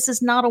 but this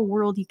is not a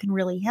world you can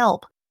really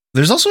help.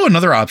 There's also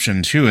another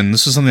option too, and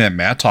this is something that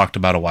Matt talked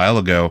about a while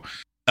ago,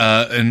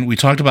 and we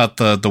talked about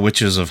the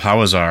witches of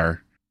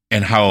Hawazar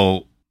and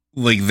how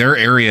like their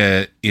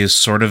area is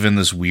sort of in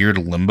this weird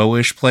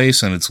limbo-ish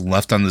place, and it's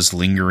left on this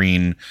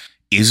lingering,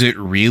 is it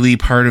really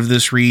part of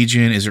this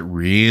region? Is it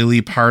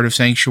really part of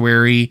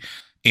Sanctuary?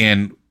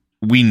 And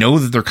we know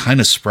that they're kind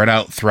of spread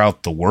out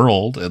throughout the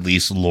world, at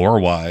least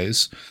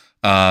lore-wise.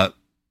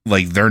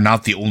 Like they're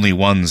not the only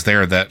ones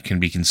there that can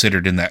be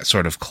considered in that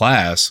sort of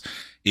class.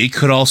 It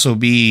could also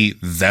be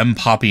them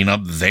popping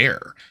up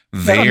there.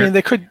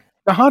 They could.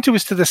 Nahantu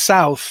is to the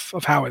south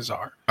of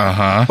Hawazar.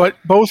 But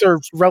both are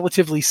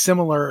relatively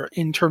similar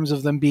in terms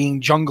of them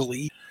being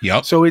jungly.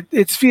 Yep. So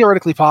it's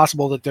theoretically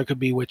possible that there could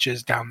be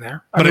witches down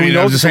there. I mean, we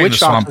know that the witch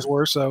doctors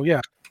were, so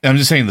yeah. I'm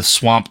just saying the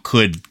swamp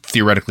could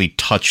theoretically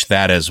touch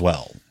that as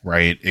well,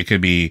 right? It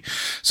could be.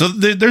 So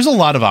there's a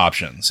lot of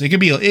options. It could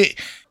be.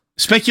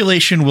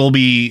 Speculation will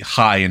be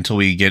high until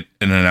we get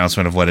an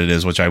announcement of what it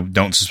is, which I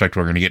don't suspect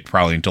we're going to get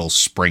probably until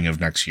spring of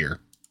next year.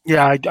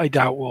 Yeah, I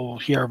doubt we'll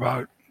hear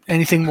about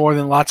anything more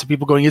than lots of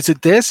people going, is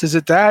it this? Is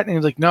it that? And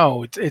it's like,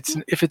 no, it's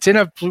if it's in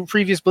a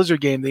previous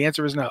Blizzard game, the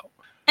answer is no.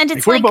 And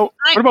it's what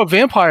about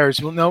vampires?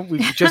 Well, no, we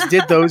just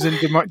did those in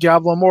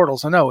Diablo Immortal,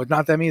 so no, it's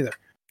not them either.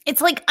 It's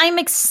like, I'm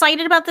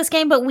excited about this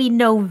game, but we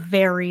know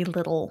very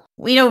little.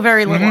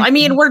 Mm-hmm. I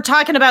mean, we're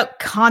talking about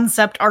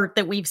concept art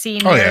that we've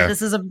seen here. Yeah.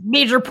 This is a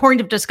major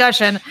point of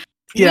discussion.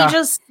 Yeah. We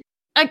just,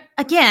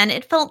 again,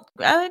 it felt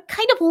kind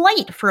of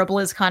light for a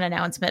BlizzCon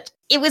announcement.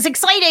 It was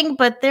exciting,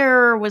 but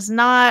there was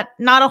not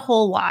a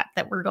whole lot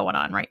that we're going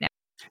on right now.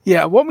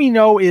 Yeah, what we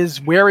know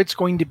is where it's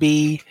going to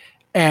be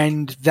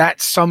and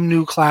that some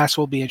new class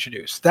will be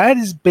introduced. That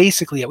is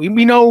basically it.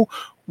 We know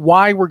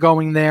why we're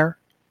going there.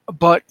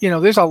 But,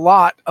 there's a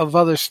lot of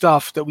other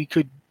stuff that we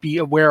could be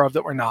aware of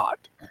that we're not.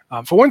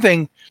 For one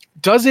thing,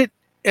 does it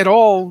at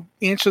all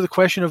answer the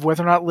question of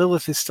whether or not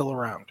Lilith is still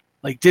around?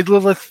 Like, did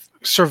Lilith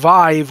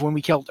survive when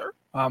we killed her?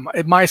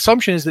 My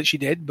assumption is that she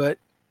did, but,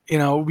 it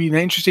would be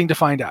interesting to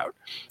find out.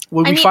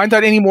 Will we find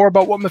out any more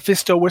about what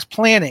Mephisto was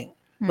planning?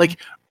 Like,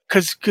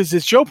 because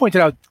as Joe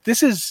pointed out,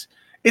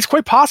 it's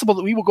quite possible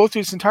that we will go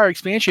through this entire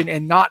expansion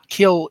and not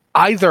kill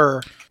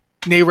either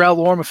Neyrelle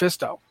or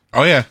Mephisto.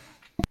 Oh, yeah.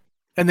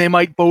 And they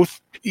might both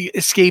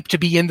escape to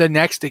be in the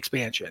next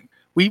expansion,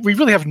 We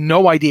really have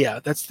no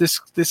idea.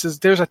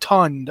 There's a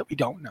ton that we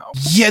don't know.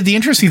 Yeah, the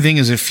interesting thing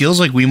is it feels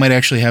like we might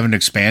actually have an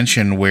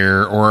expansion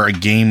or a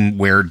game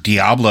where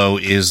Diablo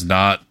is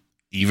not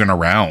even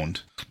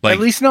around. At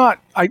least not.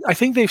 I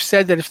think they've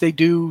said that if they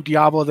do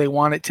Diablo, they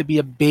want it to be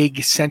a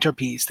big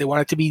centerpiece. They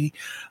want it to be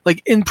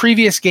like in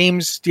previous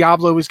games,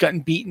 Diablo has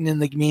gotten beaten in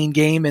the main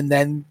game, and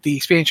then the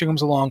expansion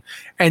comes along,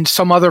 and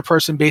some other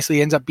person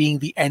basically ends up being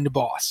the end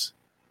boss.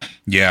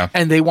 Yeah.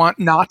 And they want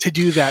not to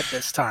do that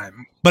this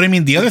time. But I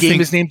mean, the game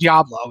is named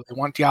Diablo. They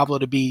want Diablo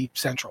to be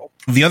central.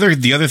 The other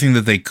thing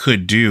that they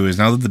could do is,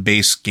 now that the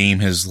base game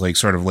has like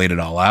sort of laid it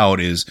all out,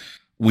 is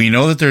we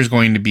know that there's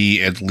going to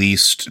be at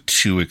least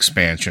 2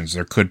 expansions.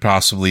 There could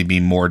possibly be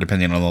more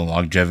depending on the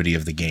longevity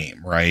of the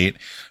game, right?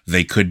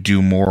 They could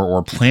do more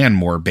or plan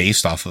more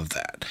based off of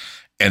that.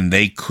 And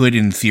they could,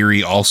 in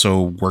theory, also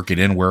work it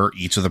in where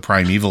each of the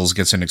Primevals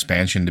gets an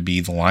expansion to be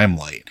the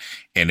Limelight.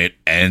 And it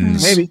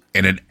ends, in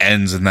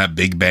that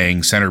big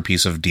bang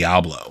centerpiece of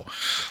Diablo.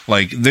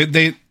 Like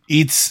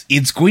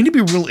it's going to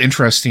be real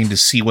interesting to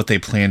see what they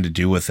plan to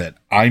do with it.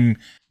 I'm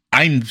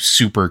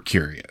super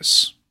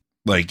curious.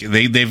 Like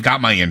they've got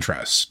my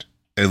interest,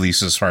 at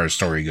least as far as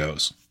story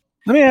goes.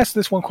 Let me ask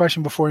this one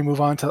question before we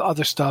move on to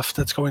other stuff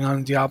that's going on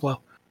in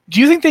Diablo. Do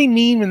you think they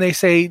mean when they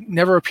say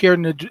never appeared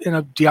in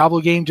a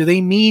Diablo game, do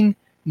they mean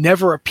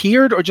never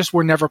appeared or just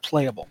were never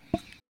playable?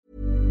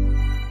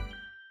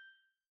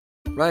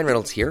 Ryan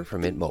Reynolds here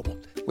from Mint Mobile.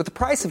 With the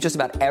price of just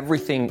about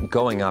everything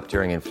going up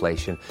during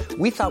inflation,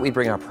 we thought we'd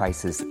bring our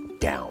prices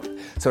down.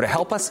 So to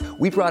help us,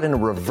 we brought in a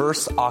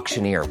reverse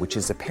auctioneer, which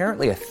is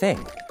apparently a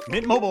thing.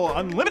 Mint Mobile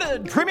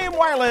Unlimited Premium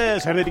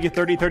Wireless. How to get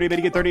 30, 30, bit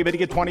to get 30, bit to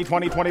get 20,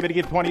 20, 20, bit to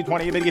get 20,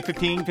 20, bit to get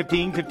 15,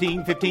 15,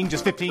 15, 15,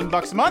 just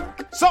 $15 a month?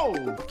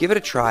 Sold! Give it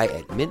a try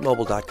at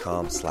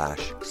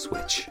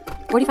mintmobile.com/switch.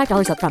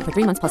 $45 up front for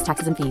 3 months plus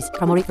taxes and fees.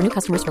 Promo rate for new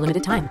customers for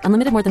limited time.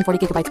 Unlimited more than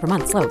 40 gigabytes per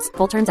month. Slows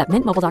full terms at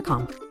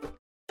mintmobile.com.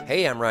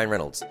 Hey, I'm Ryan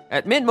Reynolds.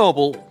 At Mint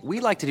Mobile, we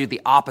like to do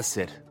the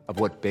opposite of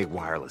what Big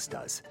Wireless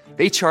does.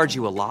 They charge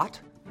you a lot.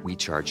 We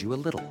charge you a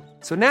little.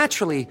 So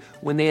naturally,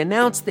 when they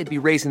announced they'd be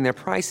raising their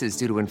prices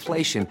due to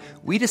inflation,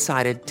 we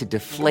decided to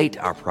deflate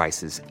our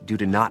prices due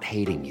to not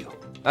hating you.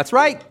 That's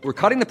right. We're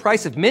cutting the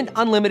price of Mint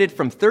Unlimited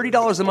from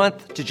 $30 a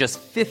month to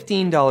just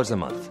 $15 a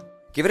month.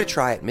 Give it a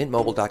try at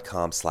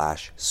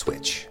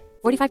mintmobile.com/switch.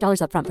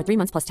 $45 up front for 3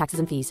 months plus taxes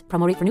and fees.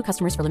 Promo rate for new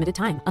customers for limited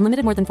time.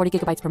 Unlimited more than 40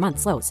 gigabytes per month.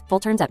 Slows full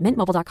terms at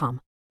mintmobile.com.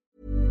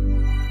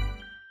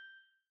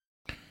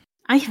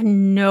 I have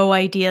no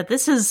idea.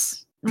 This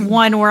is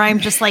one where I'm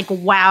just like,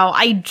 wow,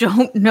 I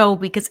don't know,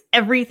 because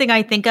everything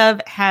I think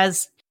of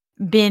has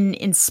been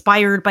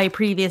inspired by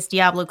previous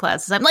Diablo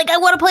classes. I'm like, I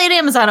want to play an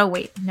Amazon. Oh,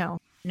 wait, no,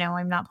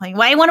 I'm not playing.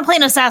 Well, I want to play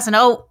an assassin.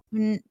 Oh,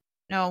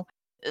 no.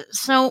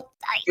 But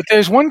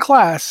there's one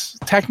class,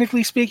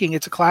 technically speaking,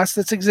 it's a class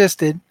that's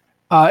existed.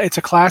 It's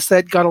a class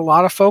that got a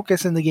lot of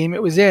focus in the game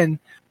it was in,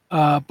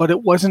 but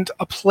it wasn't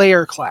a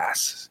player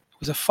class. It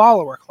was a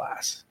follower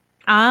class.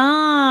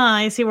 Ah,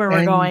 I see where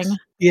we're going.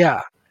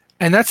 Yeah.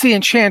 And that's the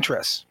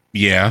Enchantress.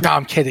 Yeah. No,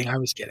 I'm kidding. I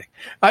was kidding.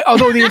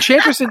 Although the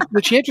Enchantress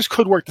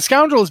could work. The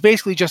Scoundrel is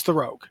basically just the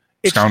rogue.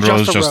 Scoundrel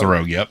is just the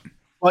rogue, yep.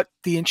 But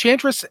the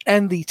Enchantress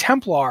and the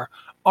Templar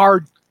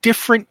are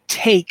different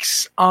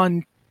takes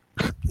on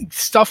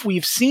stuff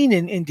we've seen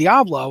in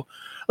Diablo.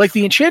 Like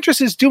the Enchantress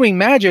is doing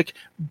magic,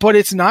 but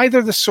it's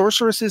neither the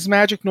Sorceress's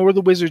magic nor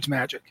the Wizard's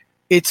magic.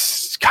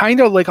 It's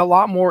kind of like a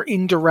lot more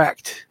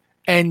indirect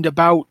and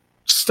about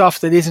stuff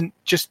that isn't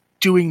just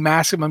doing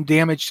maximum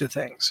damage to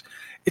things.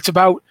 It's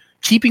about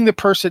keeping the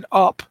person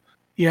up,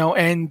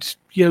 and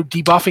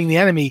debuffing the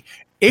enemy.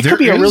 It could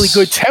be a really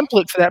good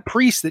template for that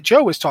priest that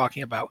Joe was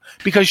talking about,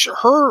 because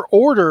her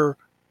order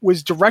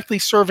was directly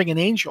serving an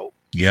angel.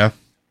 Yeah.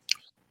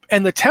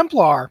 And the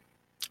Templar,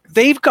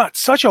 they've got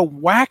such a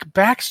whack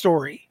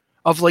backstory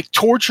of like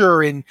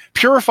torture and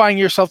purifying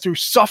yourself through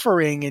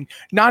suffering and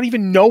not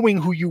even knowing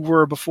who you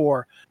were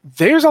before.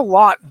 There's a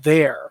lot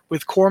there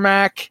with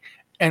Cormac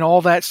and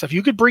all that stuff.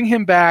 You could bring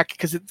him back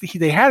because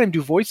they had him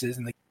do voices,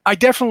 and I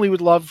definitely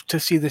would love to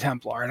see the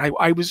Templar. And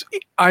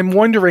I'm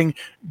wondering,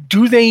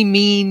 do they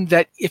mean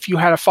that if you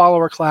had a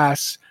follower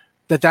class,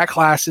 that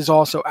class is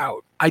also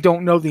out? I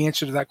don't know the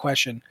answer to that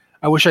question.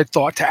 I wish I'd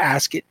thought to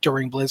ask it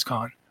during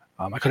BlizzCon.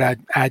 I could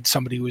add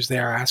somebody who was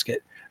there, ask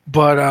it.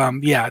 But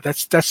yeah,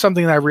 that's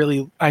something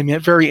that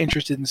I'm very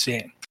interested in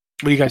seeing.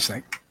 What do you guys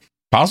think?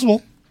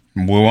 Possible.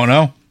 We won't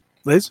know.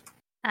 Liz?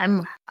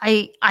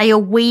 I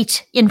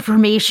await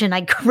information.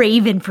 I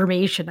crave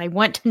information. I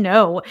want to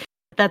know.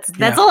 That's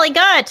all I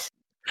got.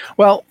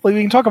 Well, we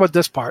can talk about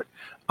this part.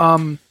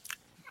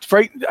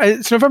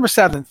 It's November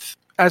 7th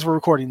as we're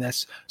recording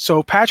this.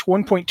 So patch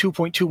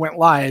 1.2.2 went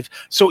live.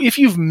 So if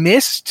you've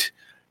missed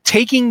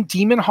taking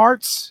demon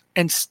hearts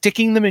and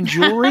sticking them in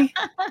jewelry,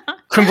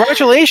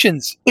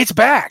 congratulations, it's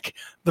back.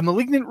 The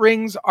Malignant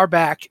Rings are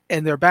back,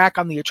 and they're back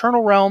on the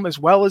Eternal Realm as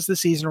well as the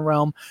Seasonal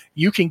Realm.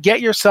 You can get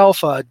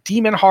yourself a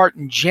demon heart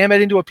and jam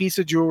it into a piece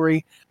of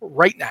jewelry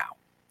right now.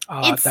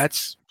 Go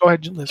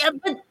ahead, Liz. Yeah,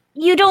 but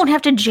you don't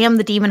have to jam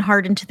the demon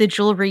heart into the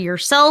jewelry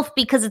yourself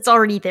because it's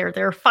already there.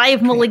 There are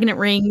 5 malignant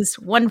rings,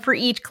 1 for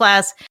each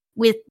class,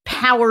 with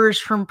powers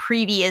from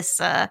previous,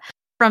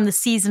 from the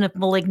season of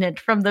Malignant,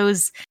 from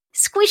those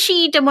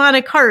squishy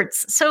demonic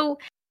hearts. So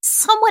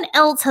someone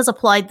else has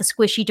applied the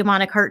squishy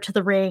demonic heart to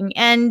the ring,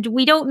 and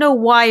we don't know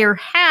why or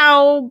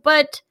how,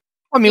 but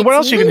I mean, what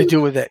else are you going to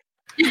do with it?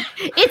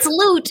 It's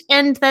loot,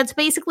 and that's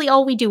basically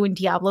all we do in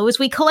Diablo, is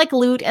we collect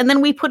loot, and then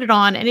we put it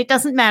on, and it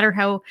doesn't matter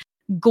how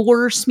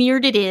gore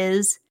smeared it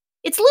is.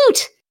 It's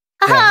loot.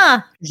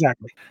 Aha! Yeah,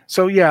 exactly.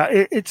 So yeah,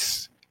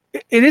 it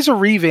is a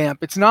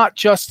revamp. It's not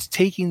just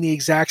taking the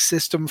exact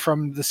system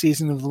from the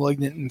season of the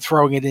Malignant and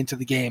throwing it into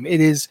the game.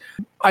 It is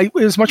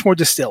much more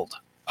distilled.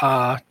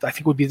 I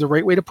think would be the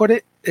right way to put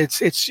it.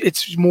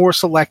 It's more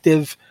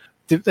selective.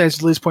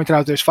 As Liz pointed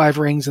out, there's 5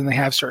 rings and they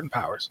have certain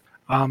powers.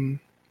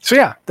 So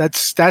yeah,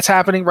 that's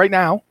happening right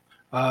now.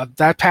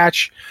 That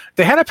patch,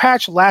 they had a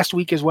patch last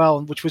week as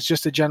well, which was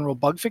just a general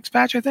bug fix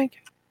patch, I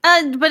think.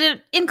 But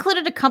it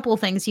included a couple of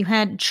things. You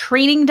had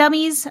training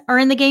dummies are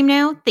in the game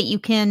now that you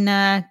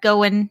can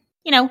go and,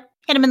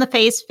 hit them in the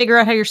face, figure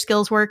out how your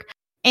skills work.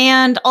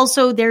 And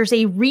also there's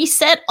a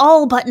reset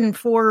all button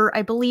for,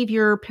 I believe,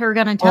 your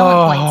Paragon and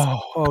Talent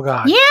points. Oh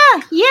god.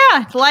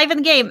 Yeah, live in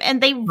the game.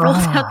 And they rolled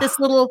out this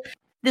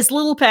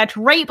little patch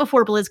right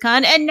before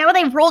BlizzCon, and now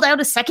they've rolled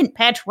out a second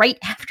patch right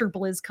after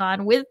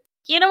BlizzCon with,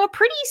 a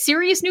pretty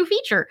serious new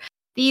feature.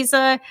 These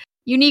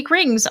unique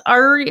rings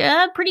are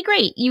pretty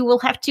great. You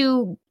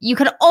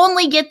can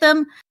only get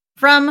them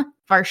from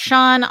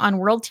Varshan on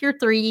World Tier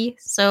 3,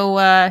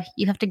 so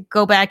you have to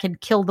go back and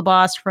kill the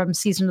boss from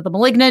Season of the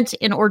Malignant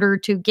in order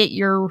to get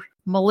your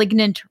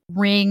Malignant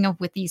ring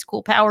with these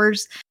cool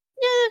powers,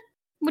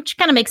 which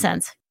kind of makes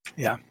sense.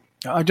 Yeah.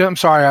 I'm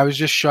sorry, I was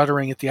just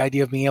shuddering at the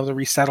idea of being able to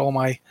reset all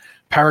my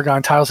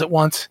Paragon tiles at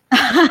once.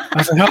 I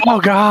was like, oh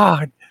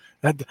god,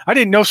 I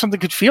didn't know something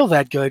could feel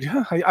that good.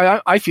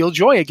 I feel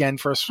joy again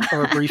for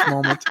a brief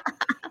moment.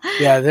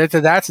 Yeah, that's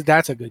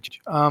a good.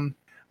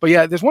 But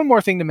yeah, there's one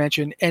more thing to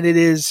mention, and it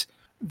is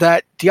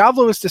that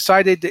Diablo has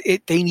decided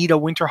they need a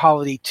Winter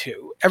Holiday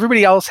too.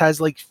 Everybody else has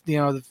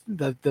the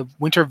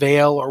Winter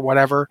Veil or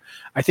whatever.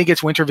 I think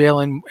it's Winter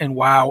Veil in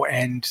WoW,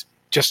 and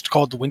just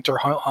called the Winter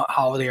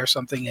Holiday or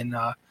something in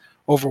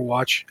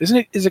Overwatch. Isn't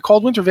it? Is it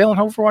called Winter Veil in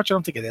Overwatch? I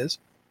don't think it is.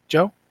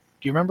 Joe,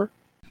 do you remember?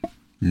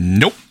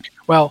 Nope.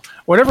 Well,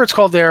 whatever it's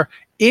called there,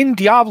 in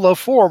Diablo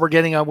 4, we're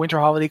getting a winter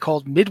holiday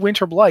called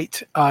Midwinter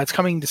Blight. It's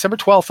coming December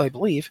 12th, I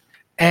believe.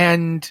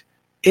 And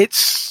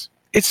it's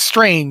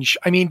strange.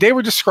 I mean, they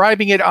were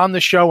describing it on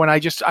the show, and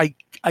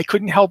I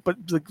couldn't help but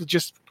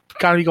just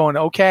kind of be going,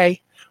 okay.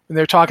 When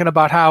they're talking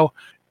about how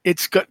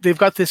they've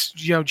got this,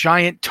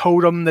 giant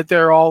totem that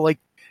they're all like,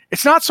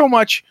 it's not so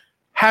much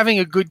having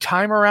a good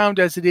time around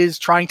as it is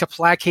trying to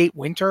placate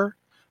winter.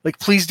 Like,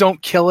 please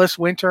don't kill us,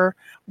 winter,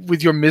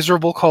 with your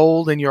miserable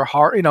cold and your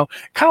heart. Kind of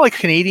like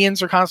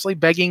Canadians are constantly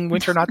begging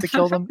winter not to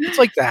kill them. It's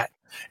like that.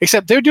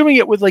 Except they're doing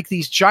it with like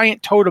these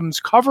giant totems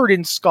covered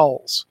in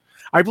skulls.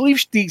 I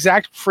believe the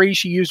exact phrase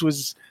she used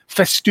was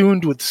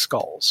festooned with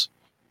skulls.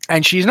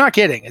 And she's not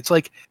kidding. It's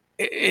like,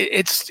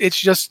 it's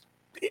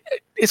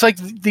like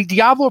the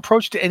Diablo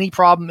approach to any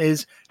problem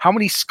is how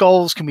many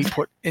skulls can we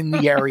put in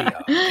the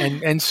area.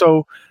 And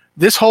so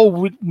this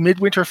whole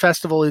Midwinter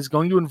Festival is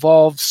going to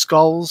involve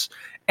skulls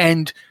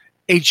and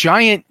a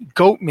giant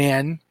goat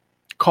man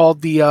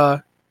called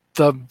the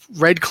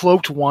Red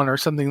Cloaked One or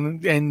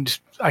something. And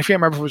I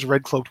can't remember if it was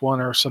Red Cloaked One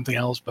or something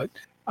else, but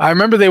I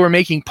remember they were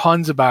making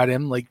puns about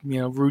him, like,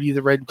 Rudy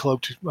the Red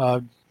Cloaked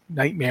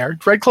Nightmare.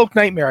 Red Cloaked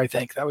Nightmare, I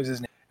think. That was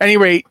his name. At any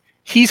rate,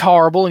 he's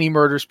horrible and he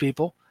murders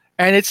people.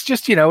 And it's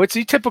just, it's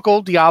a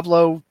typical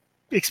Diablo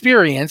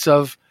experience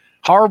of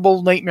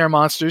horrible nightmare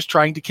monsters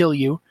trying to kill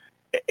you,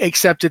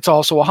 except it's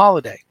also a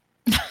holiday.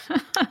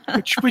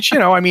 which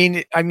I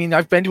mean,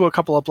 I've been to a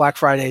couple of Black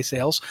Friday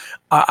sales.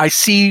 I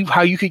see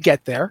how you could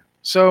get there.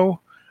 So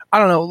I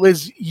don't know,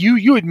 Liz,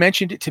 you had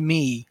mentioned it to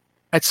me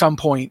at some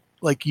point,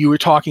 like you were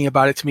talking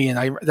about it to me,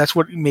 and that's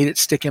what made it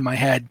stick in my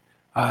head.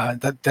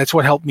 That's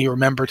what helped me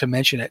remember to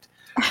mention it.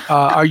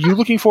 Are you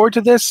looking forward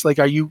to this? Like,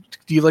 do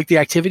you like the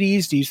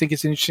activities? Do you think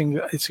it's interesting?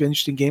 It's an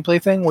interesting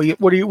gameplay thing.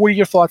 What are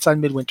your thoughts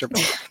on Midwinter?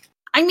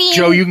 I mean,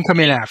 Joe, you can come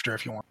in after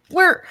if you want.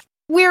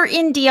 We're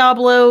in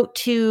Diablo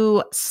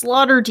to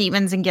slaughter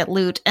demons and get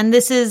loot, and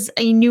this is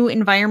a new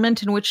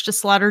environment in which to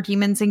slaughter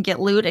demons and get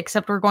loot,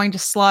 except we're going to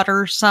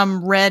slaughter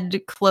some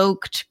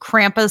red-cloaked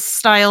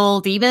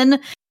Krampus-style demon.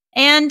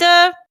 And,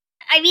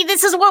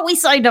 this is what we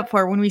signed up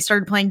for when we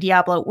started playing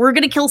Diablo. We're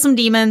going to kill some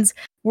demons,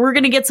 we're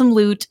going to get some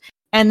loot,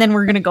 and then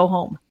we're going to go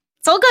home.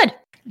 It's all good.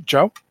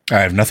 Joe? I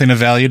have nothing of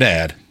value to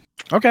add.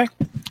 Okay.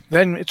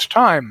 Then it's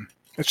time.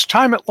 It's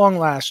time at long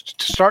last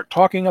to start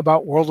talking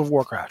about World of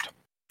Warcraft.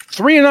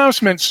 3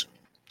 announcements.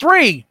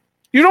 3!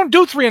 You don't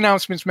do 3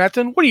 announcements,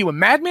 Metin. What are you, a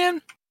madman?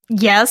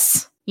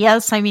 Yes.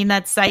 I mean,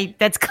 that's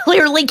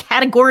clearly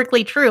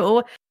categorically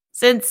true,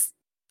 since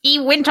he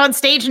went on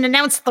stage and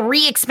announced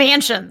 3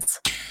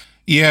 expansions.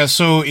 Yeah,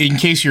 so in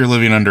case you're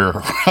living under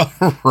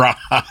a rock,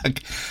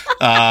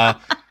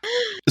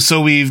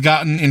 So we've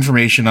gotten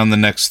information on the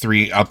next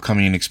 3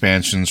 upcoming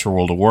expansions for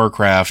World of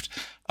Warcraft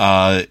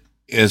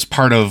as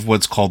part of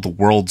what's called the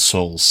World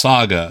Soul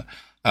Saga.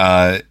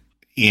 Most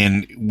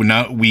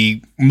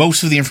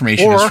of the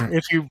information or is from,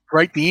 if you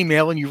write the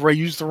email and you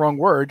use the wrong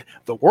word,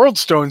 the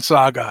Worldstone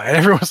Saga, and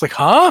everyone's like,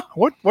 huh?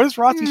 What is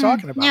Rotzi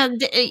talking about? Yeah,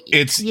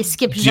 you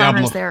skip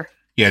genres there.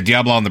 Yeah,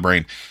 Diablo on the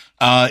brain.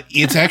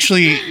 It's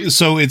actually,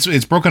 so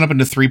it's broken up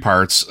into 3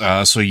 parts.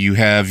 So you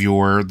have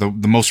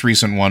the most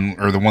recent one,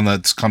 or the one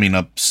that's coming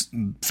up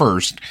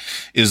first,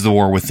 is the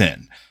War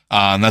Within.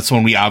 And that's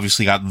when we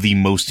obviously got the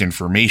most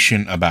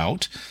information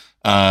about.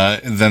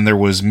 Then there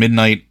was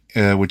Midnight,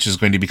 which is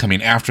going to be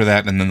coming after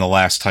that, and then the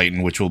Last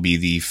Titan, which will be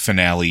the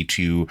finale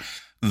to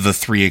the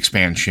 3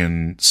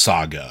 expansion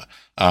saga.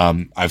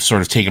 I've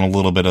sort of taken a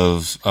little bit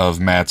of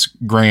Matt's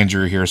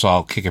grandeur here, so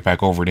I'll kick it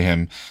back over to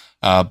him.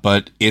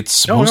 But it's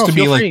supposed to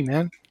be like,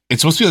 man.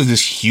 It's supposed to be like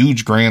this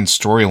huge grand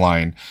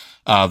storyline,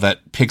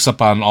 that picks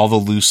up on all the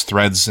loose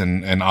threads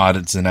and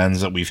odds and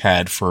ends that we've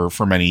had for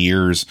many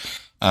years.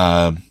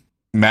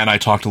 Matt and I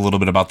talked a little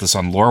bit about this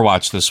on Lore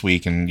Watch this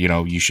week, and,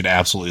 you should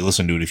absolutely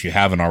listen to it if you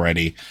haven't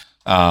already.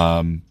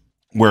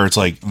 Where it's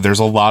like, there's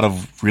a lot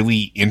of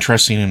really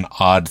interesting and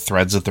odd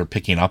threads that they're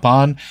picking up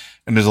on,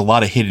 and there's a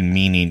lot of hidden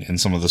meaning in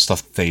some of the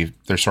stuff that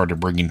they're starting to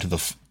bring into the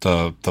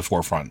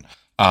forefront.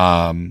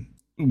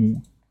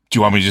 Do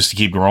you want me just to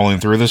keep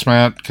rolling through this,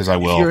 Matt? Because I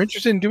will. If you're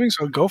interested in doing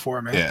so, go for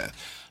it, man. Yeah.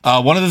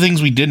 One of the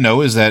things we did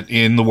know is that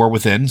in the War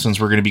Within, since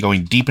we're going to be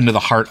going deep into the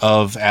heart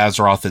of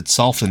Azeroth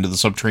itself, into the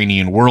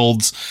subterranean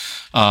worlds,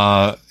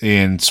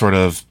 and sort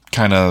of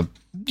kind of,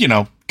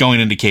 going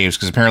into caves,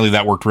 because apparently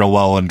that worked real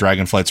well in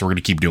Dragonflight, so we're going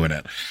to keep doing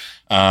it.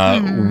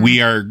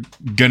 We are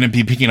going to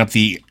be picking up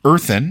the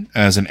Earthen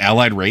as an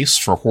allied race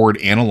for Horde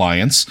and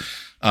Alliance.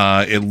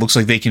 It looks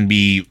like they can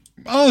be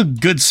a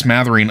good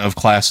smattering of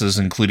classes,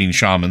 including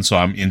Shaman, so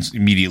I'm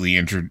immediately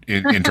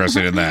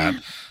interested in that,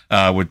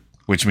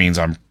 which means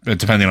I'm,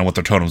 depending on what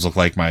their totems look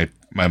like, I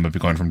might be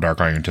going from Dark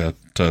Iron to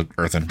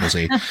Earthen. We'll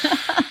see.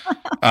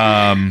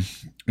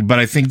 But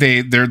I think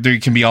they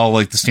can be all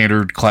like the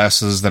standard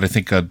classes that I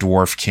think a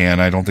dwarf can.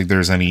 I don't think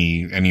there's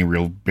any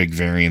real big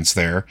variance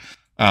there.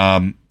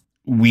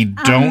 We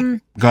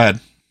don't. Go ahead.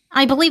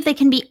 I believe they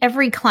can be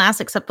every class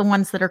except the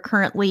ones that are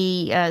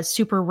currently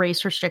super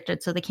race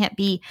restricted, so they can't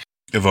be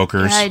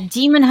evokers,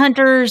 demon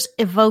hunters,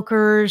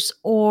 evokers,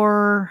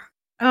 or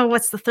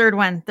what's the third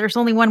one? There's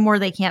only one more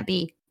they can't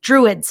be.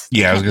 Druids.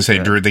 Yeah, I was gonna say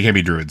druid. They can't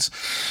be druids.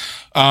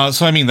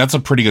 So I mean, that's a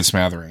pretty good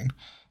smattering.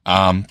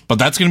 But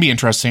that's going to be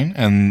interesting,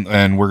 and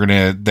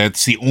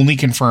that's the only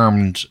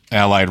confirmed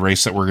allied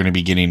race that we're going to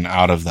be getting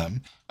out of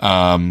them.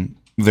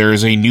 There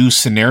is a new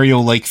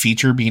scenario-like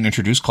feature being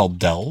introduced called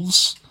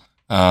Delves,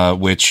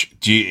 which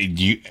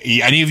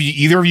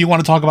either of you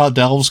want to talk about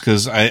Delves?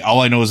 Because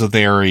all I know is that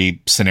they are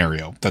a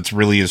scenario. That's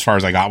really as far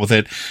as I got with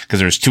it, because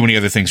there's too many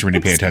other things we need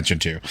to pay attention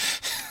to.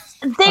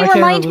 They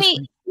remind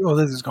me. Oh,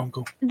 this is going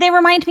cool. They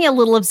remind me a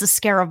little of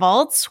Zeskara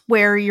Vaults,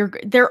 where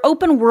they're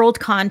open world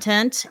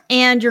content,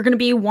 and you're going to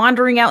be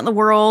wandering out in the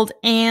world,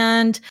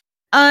 and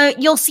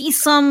you'll see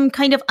some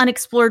kind of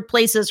unexplored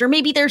places, or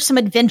maybe there's some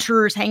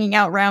adventurers hanging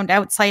out around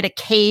outside a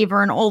cave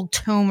or an old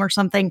tomb or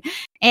something,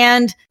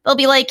 and they'll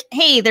be like,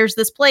 "Hey, there's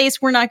this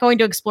place. We're not going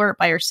to explore it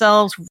by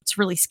ourselves. It's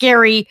really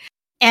scary."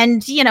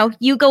 And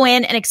you go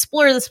in and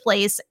explore this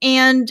place,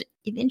 and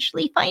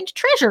eventually find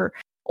treasure,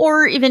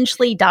 or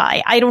eventually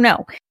die. I don't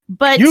know.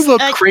 But you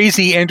look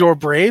crazy and/or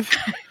brave.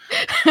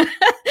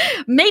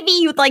 Maybe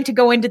you'd like to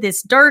go into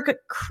this dark,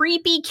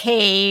 creepy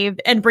cave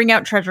and bring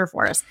out treasure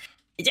for us.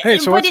 Hey,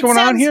 so what's going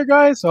on here,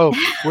 guys? Oh,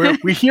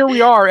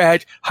 we are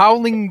at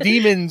Howling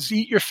Demons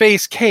Eat Your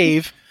Face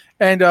Cave,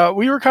 and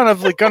we were kind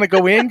of like going to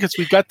go in because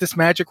we've got this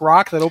magic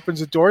rock that opens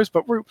the doors,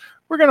 but we're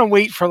going to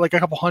wait for like a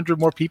couple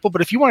hundred more people.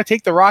 But if you want to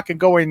take the rock and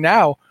go in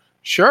now,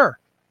 sure.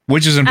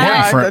 Which is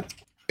important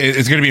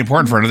it's going to be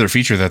important for another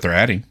feature that they're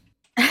adding.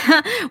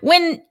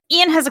 When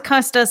Ian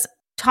Hazacustas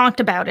talked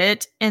about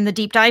it in the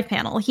deep dive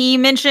panel, he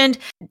mentioned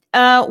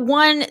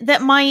one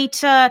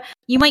that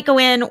you might go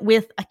in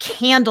with a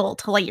candle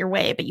to light your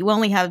way, but you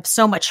only have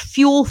so much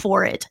fuel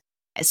for it.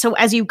 So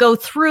as you go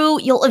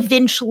through, you'll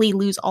eventually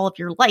lose all of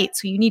your light.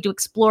 So you need to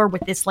explore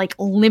with this like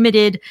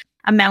limited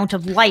amount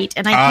of light.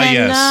 And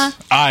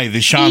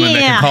the shaman that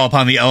can call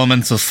upon the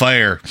elements of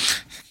fire.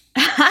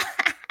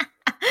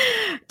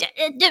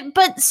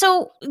 But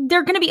so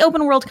they're going to be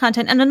open world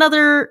content, and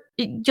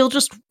you'll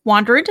just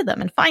wander into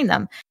them and find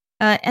them.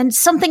 And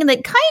something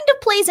that kind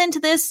of plays into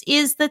this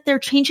is that they're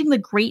changing the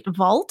Great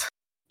Vault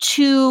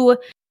to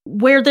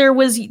where there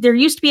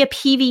used to be a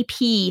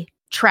PvP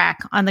track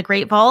on the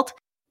Great Vault.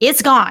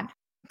 It's gone.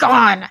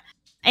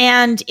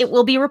 And it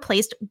will be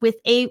replaced with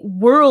a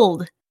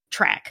world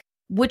track,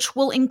 which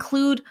will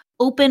include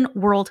open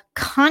world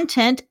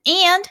content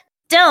and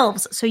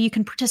delves, so you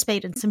can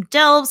participate in some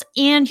delves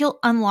and you'll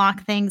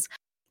unlock things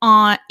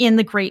in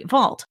the Great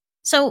Vault.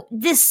 So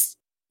this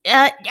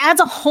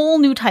adds a whole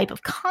new type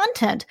of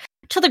content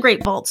to the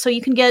Great Vault, so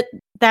you can get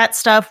that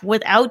stuff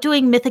without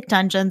doing mythic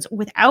dungeons,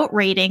 without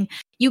raiding.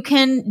 You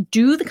can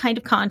do the kind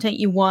of content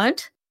you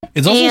want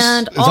It's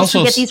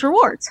also get these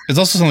rewards. It's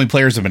also something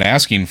players have been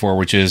asking for,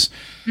 which is,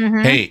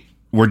 hey,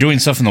 we're doing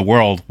stuff in the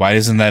world. Why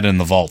isn't that in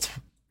the vault?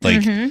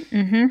 Like,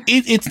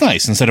 it's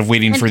nice instead of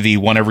waiting for the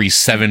one every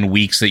 7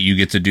 weeks that you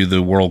get to do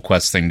the world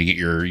quest thing to get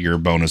your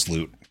bonus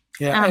loot.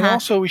 Yeah, and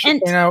also we should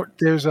point out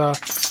there's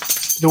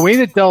the way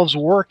that delves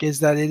work is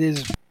that it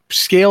is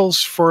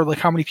scales for like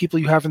how many people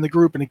you have in the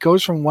group, and it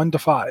goes from 1 to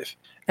 5,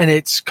 and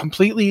it's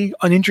completely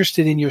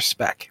uninterested in your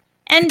spec.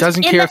 And it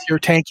doesn't care if you're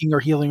tanking or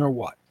healing or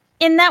what.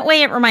 In that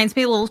way, it reminds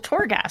me a little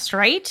Torghast,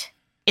 right?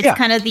 It's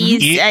kind of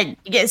these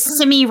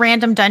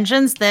semi-random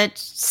dungeons that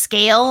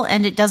scale,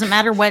 and it doesn't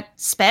matter what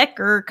spec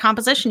or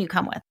composition you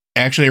come with.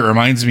 Actually, it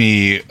reminds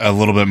me a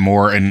little bit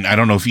more, and I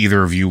don't know if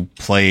either of you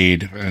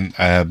played, and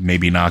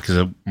maybe not because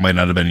it might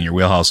not have been in your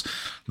wheelhouse,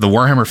 the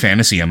Warhammer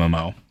Fantasy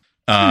MMO.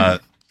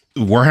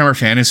 Warhammer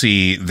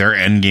Fantasy, their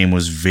end game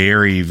was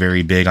very,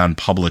 very big on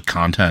public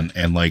content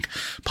and like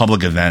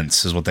public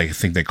events is what they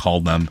think they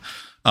called them.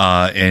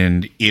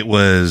 And it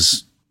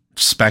was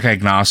spec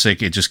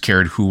agnostic. It just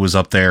cared who was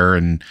up there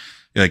and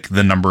like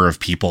the number of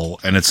people.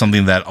 And it's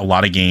something that a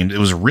lot of games, it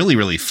was really,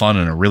 really fun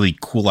and a really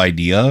cool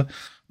idea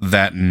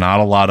that not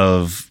a lot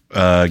of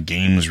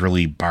games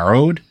really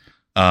borrowed.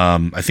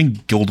 I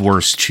think Guild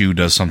Wars 2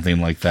 does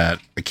something like that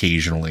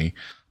occasionally.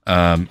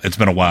 It's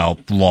been a while,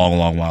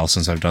 long while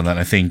since I've done that.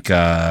 I think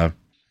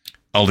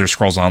Elder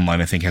Scrolls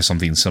Online, I think, has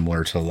something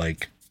similar to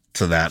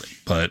that.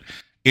 But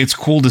it's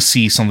cool to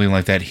see something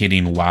like that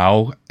hitting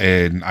WoW,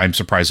 and I'm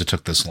surprised it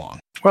took this long.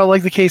 Well,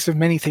 like the case of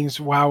many things,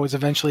 WoW was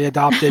eventually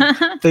adopted.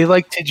 They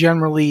like to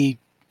generally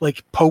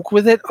like poke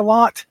with it a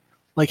lot.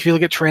 Like if you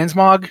look at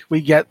transmog,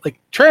 we get like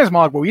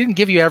transmog, but we didn't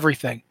give you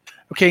everything.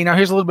 Okay, now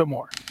here's a little bit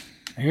more.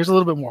 And here's a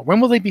little bit more. When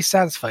will they be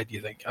satisfied, do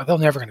you think? They're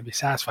never going to be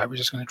satisfied. We're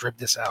just going to drip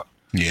this out.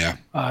 Yeah.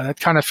 That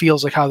kind of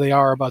feels like how they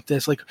are about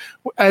this. Like,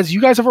 as you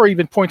guys have already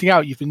been pointing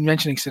out, you've been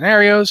mentioning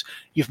scenarios,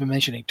 you've been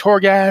mentioning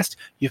Torghast,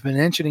 you've been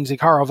mentioning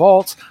Zakara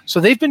Vaults. So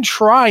they've been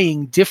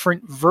trying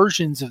different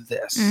versions of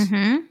this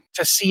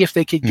to see if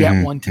they could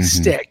get one to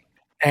stick.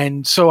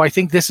 And so I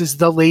think this is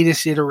the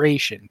latest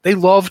iteration. They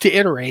love to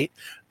iterate.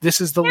 This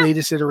is the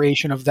latest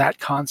iteration of that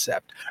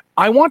concept.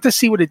 I want to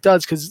see what it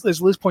does because, as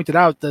Liz pointed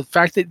out, the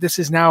fact that this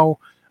is now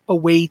a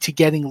way to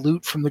getting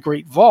loot from the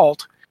Great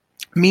Vault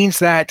means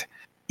that,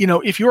 you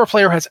know, if your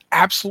player has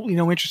absolutely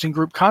no interest in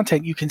group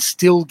content, you can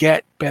still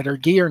get better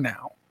gear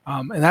now.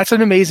 And that's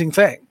an amazing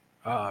thing.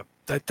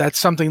 That's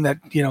something that,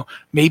 you know,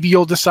 maybe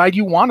you'll decide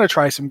you want to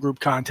try some group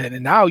content,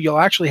 and now you'll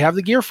actually have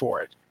the gear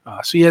for it.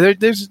 So yeah,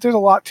 there's a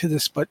lot to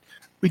this, but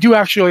we do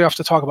actually have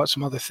to talk about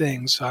some other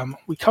things.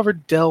 We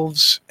covered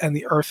Delves and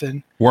the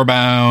Earthen.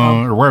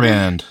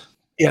 Warband.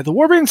 Yeah, the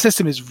Warband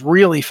system is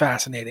really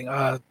fascinating.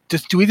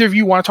 Do either of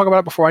you want to talk about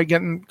it before I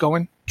get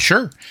going?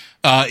 Sure.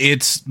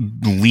 It's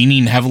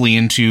leaning heavily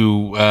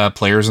into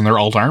players and their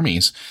alt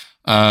armies.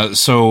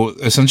 So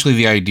essentially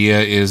the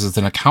idea is it's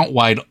an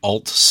account-wide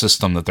alt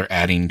system that they're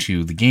adding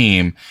to the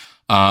game,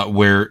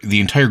 where the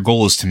entire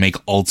goal is to make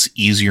alts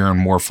easier and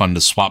more fun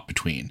to swap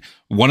between.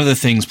 One of the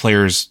things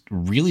players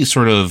really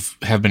sort of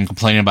have been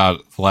complaining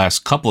about the last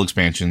couple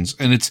expansions,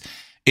 and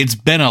it's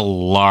been a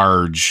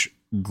large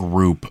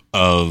group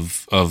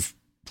of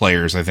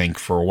players, I think,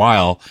 for a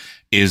while,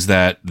 is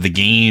that the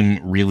game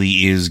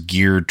really is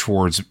geared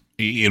towards,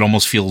 it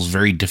almost feels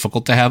very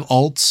difficult to have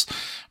alts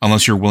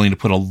unless you're willing to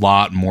put a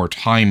lot more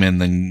time in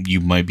than you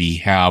might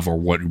have or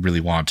what you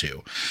really want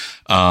to.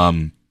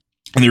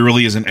 And there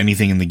really isn't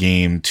anything in the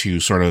game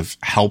to sort of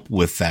help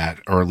with that,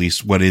 or at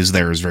least what is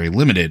there is very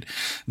limited.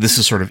 This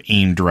is sort of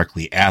aimed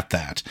directly at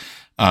that.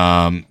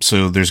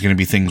 So there's going to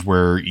be things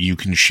where you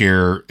can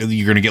share,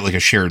 you're going to get like a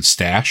shared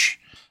stash,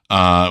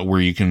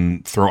 where you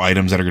can throw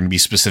items that are going to be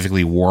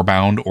specifically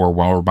warbound or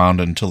warbound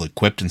until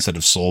equipped instead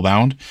of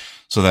soulbound,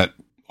 so that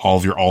all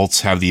of your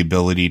alts have the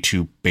ability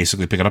to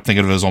basically pick it up. Think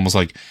of it as almost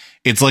like,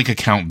 it's like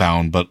account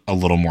bound, but a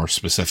little more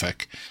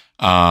specific.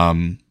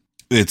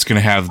 It's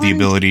going to have the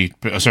ability.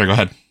 Sorry, go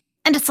ahead.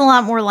 And it's a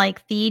lot more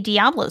like the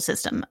Diablo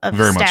system of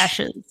Very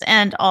stashes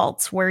and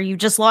alts, where you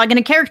just log in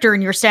a character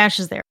and your stash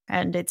is there,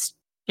 and it's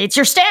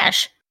your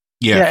stash.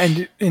 Yeah,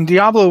 and in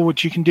Diablo,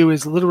 what you can do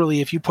is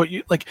literally, if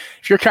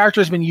your character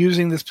has been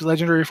using this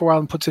legendary for a while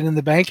and puts it in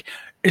the bank,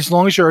 as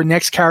long as your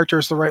next character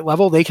is the right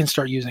level, they can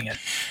start using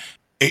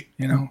it.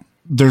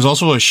 There's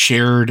also a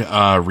shared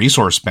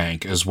resource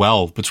bank as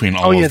well between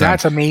all of them. Oh yeah,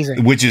 that's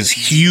amazing. Which is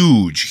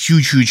huge.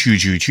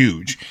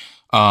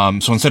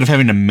 So instead of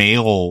having to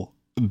mail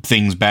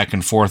things back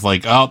and forth,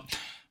 like, oh,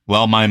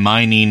 well, my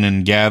mining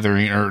and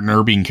gathering or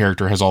nurbing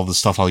character has all this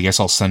stuff, I guess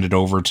I'll send it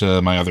over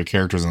to my other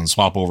characters and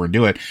swap over and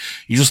do it.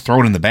 You just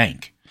throw it in the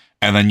bank,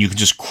 and then you can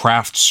just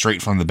craft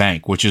straight from the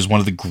bank, which is one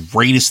of the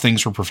greatest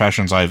things for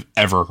professions I've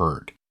ever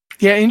heard.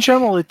 Yeah, in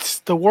general, it's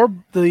the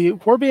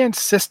Warband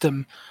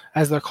system,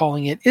 as they're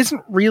calling it,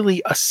 isn't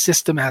really a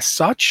system as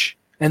such.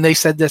 And they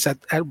said this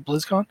at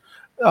BlizzCon.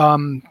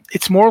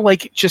 It's more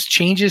like just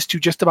changes to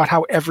just about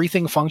how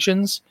everything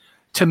functions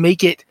to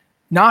make it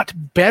not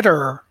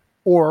better,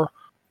 or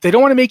they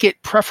don't want to make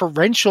it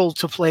preferential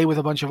to play with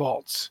a bunch of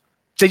alts.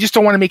 They just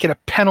don't want to make it a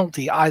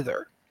penalty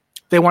either.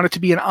 They want it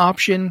to be an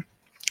option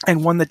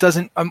and one that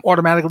doesn't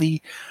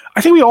automatically.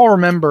 I think we all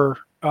remember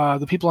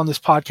the people on this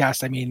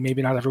podcast. I mean,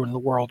 maybe not everyone in the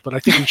world, but I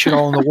think we should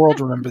all in the world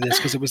remember this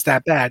because it was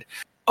that bad.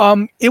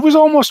 It was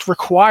almost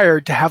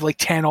required to have like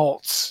 10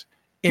 alts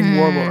in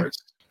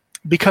Warlords,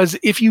 because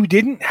if you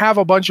didn't have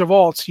a bunch of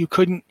alts, you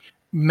couldn't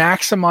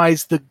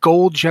maximize the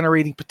gold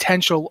generating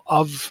potential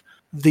of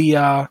the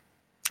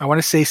I want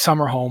to say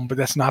summer home, but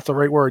that's not the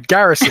right word.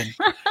 Garrison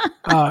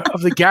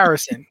of the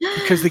garrison,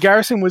 because the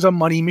garrison was a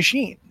money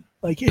machine.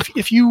 Like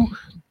if you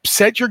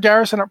set your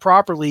garrison up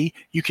properly,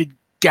 you could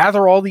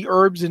gather all the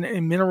herbs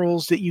and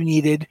minerals that you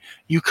needed.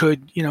 You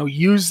could,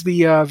 use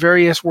the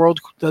various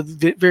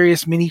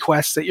mini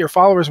quests that your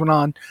followers went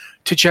on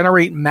to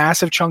generate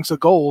massive chunks of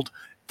gold.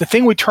 The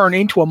thing would turn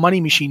into a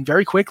money machine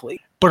very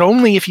quickly, but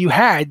only if you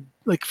had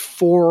like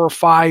 4 or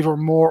 5 or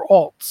more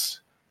alts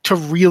to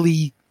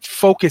really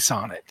focus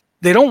on it.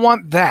 They don't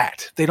want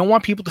that. They don't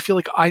want people to feel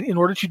like in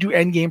order to do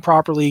endgame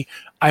properly,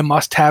 I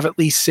must have at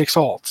least 6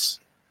 alts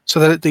so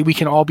that we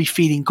can all be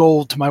feeding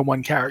gold to my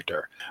one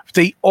character.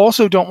 They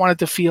also don't want it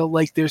to feel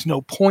like there's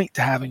no point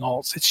to having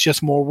alts. It's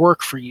just more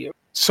work for you.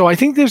 So I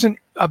think there's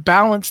a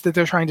balance that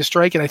they're trying to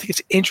strike, and I think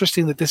it's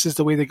interesting that this is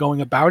the way they're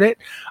going about it.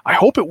 I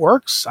hope it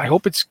works. I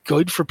hope it's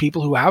good for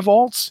people who have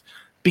alts,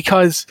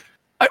 because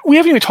we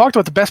haven't even talked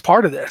about the best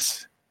part of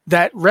this,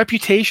 that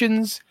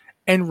reputations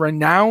and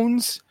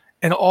renowns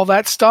and all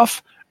that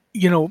stuff,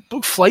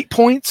 flight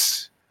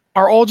points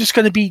are all just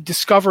going to be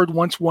discovered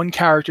once one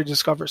character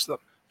discovers them.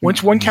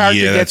 Once one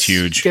character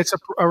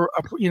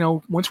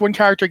once one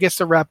character gets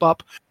to wrap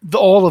up,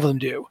 all of them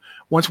do.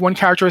 Once one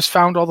character has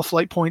found all the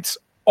flight points,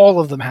 all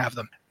of them have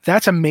them.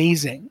 That's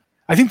amazing.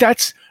 I think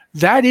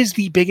that is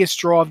the biggest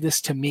draw of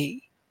this to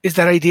me, is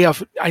that idea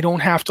of you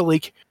don't have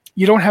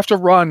to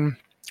run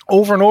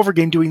over and over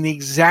again doing the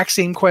exact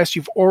same quest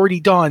you've already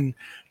done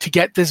to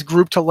get this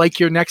group to like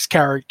your next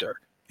character.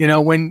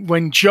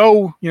 When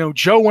Joe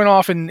went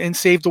off and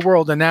saved the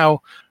world, and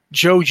now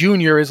Joe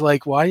Jr. is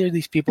like, why are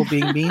these people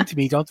being mean to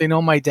me? Don't they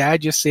know my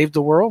dad just saved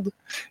the world?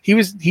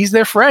 He's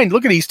their friend.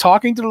 Look at, he's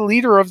talking to the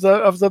leader of the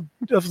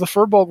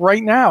Furbolg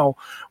right now.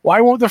 Why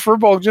won't the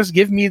Furbolg just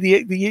give me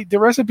the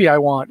recipe I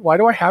want? Why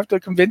do I have to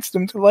convince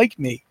them to like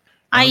me?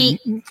 I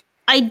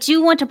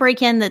do want to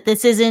break in that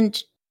this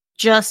isn't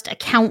just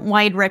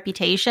account-wide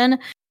reputation,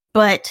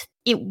 but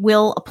it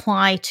will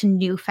apply to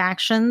new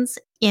factions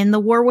in the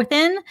War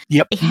Within.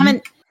 Yep.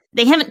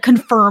 They haven't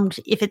confirmed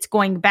if it's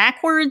going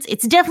backwards.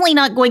 It's definitely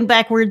not going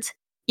backwards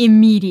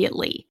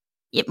immediately.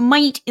 It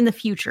might in the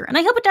future. And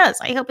I hope it does.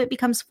 I hope it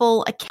becomes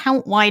full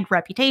account-wide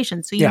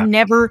reputation, so you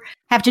never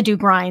have to do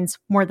grinds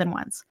more than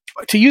once.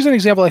 To use an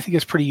example I think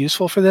is pretty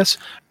useful for this,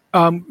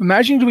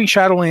 imagine doing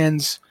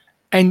Shadowlands,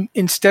 and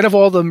instead of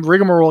all the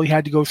rigmarole you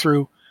had to go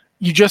through,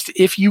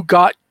 if you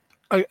got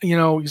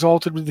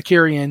exalted with the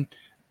Kyrian,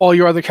 all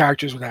your other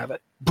characters would have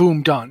it.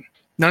 Boom, done.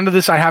 None of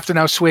this I have to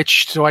now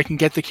switch so I can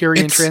get the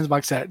Kyrian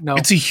transmog set. No.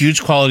 It's a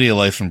huge quality of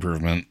life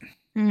improvement.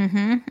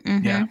 Mm-hmm,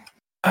 mm-hmm.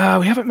 Yeah.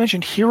 We haven't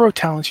mentioned hero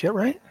talents yet,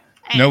 right?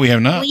 No, we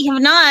have not. We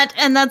have not,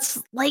 and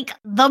that's like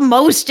the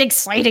most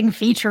exciting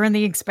feature in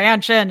the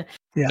expansion.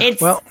 Yeah.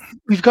 Well,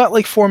 we've got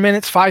like 5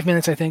 minutes,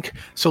 I think.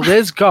 So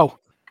Liz, go.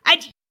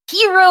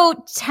 Hero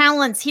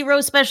talents, hero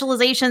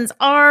specializations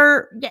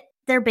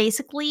they're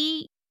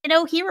basically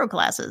hero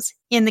classes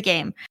in the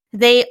game.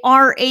 They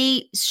are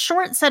a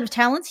short set of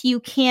talents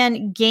you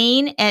can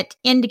gain at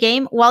end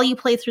game. While you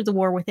play through the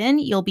War Within,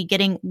 you'll be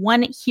getting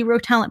 1 hero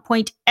talent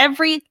point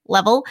every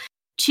level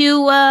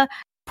to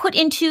put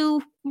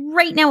into.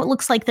 Right now, it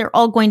looks like they're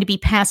all going to be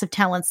passive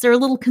talents. They're a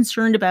little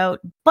concerned about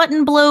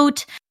button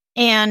bloat,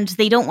 and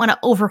they don't want to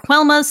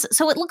overwhelm us.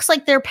 So it looks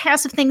like they're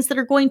passive things that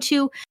are going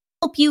to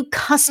help you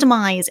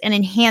customize and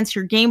enhance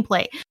your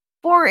gameplay.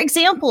 For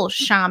example,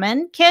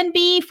 Shaman can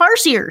be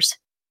Farseers.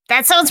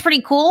 That sounds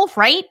pretty cool,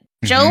 right?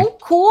 Mm-hmm. Joe,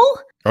 cool?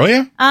 Oh,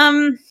 yeah.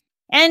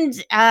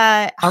 And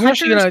Hunters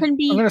can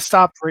be... I'm going to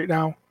stop right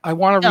now. I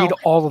want to read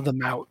all of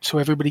them out so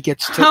everybody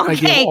gets to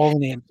idea all the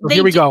names. So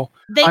here we go.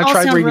 They all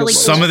sound really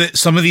cool.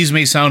 Some of these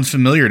may sound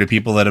familiar to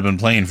people that have been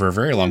playing for a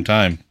very long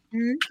time.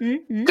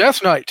 Mm-hmm.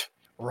 Death Knight,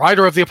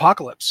 Rider of the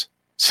Apocalypse,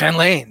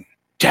 Sanlane,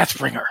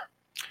 Deathbringer,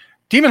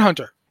 Demon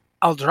Hunter,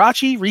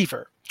 Aldrachi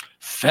Reaver,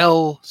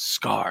 Fell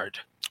Scarred,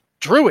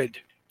 Druid,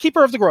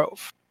 Keeper of the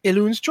Grove,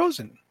 Elun's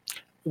Chosen,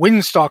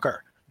 Windstalker,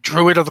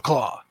 Druid of the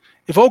Claw,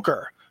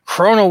 Evoker,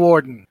 Chrono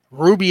Warden,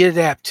 Ruby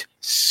Adept,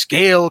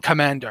 Scale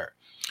Commander,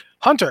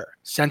 Hunter,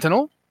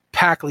 Sentinel,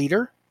 Pack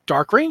Leader,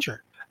 Dark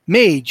Ranger,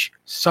 Mage,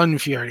 Sun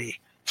Fury,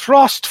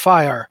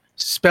 Frostfire,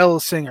 Spell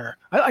Singer.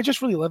 I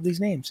just really love these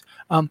names.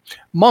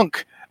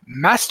 Monk,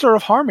 Master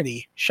of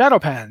Harmony,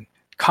 Shadowpan,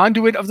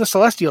 Conduit of the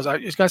Celestials. I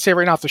was going to say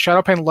right now, if the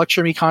Shadowpan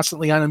lecture me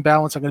constantly on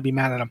imbalance, I'm going to be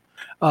mad at him.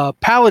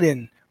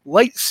 Paladin,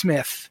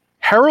 Lightsmith,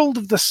 Herald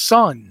of the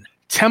Sun,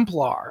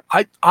 Templar.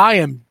 I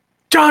am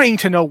dying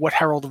to know what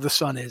Herald of the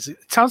Sun is.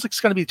 It sounds like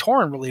it's going to be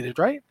Tauren related,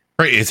 right?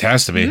 Right, it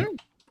has to be. Mm-hmm.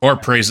 Or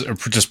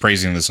just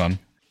praising the sun.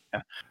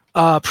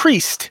 Yeah.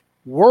 Priest,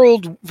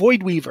 World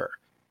Voidweaver,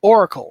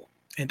 Oracle,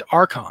 and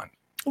Archon.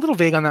 A little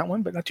vague on that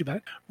one, but not too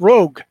bad.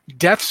 Rogue,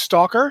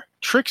 Deathstalker,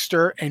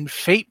 Trickster, and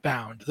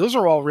Fatebound. Those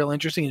are all real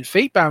interesting, and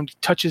Fatebound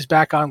touches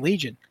back on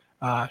Legion.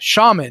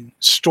 Shaman,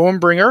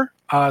 Stormbringer.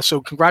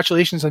 So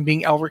congratulations on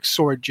being Elric's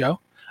sword, Joe.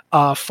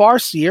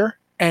 Farseer,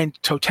 and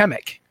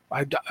Totemic.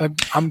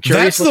 I'm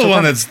curious.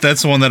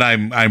 That's the one that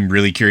I'm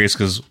really curious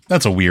because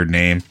that's a weird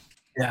name.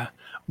 Yeah.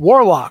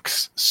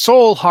 Warlocks,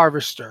 Soul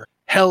Harvester,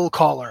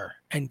 Hellcaller,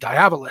 and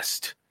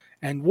Diabolist.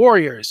 And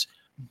Warriors,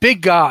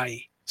 Big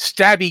Guy,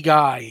 Stabby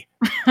Guy,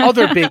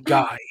 Other Big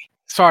Guy.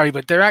 Sorry,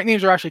 but their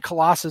names are actually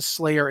Colossus,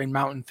 Slayer, and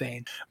Mountain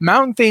Thane.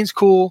 Mountain Thane's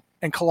cool,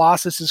 and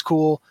Colossus is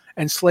cool,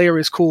 and Slayer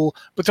is cool,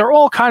 but they're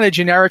all kind of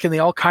generic, and they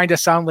all kind of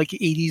sound like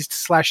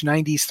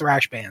 80s/90s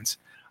thrash bands.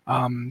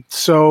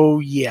 So,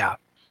 yeah.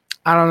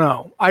 I don't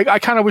know. I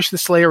kind of wish the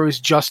Slayer was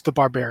just the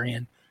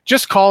Barbarian.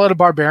 Just call it a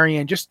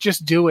Barbarian.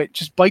 Just do it.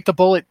 Just bite the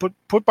bullet.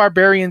 Put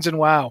Barbarians in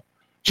WoW.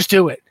 Just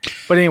do it.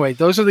 But anyway,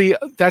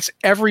 that's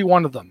every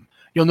one of them.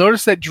 You'll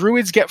notice that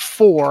Druids get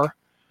 4.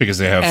 Because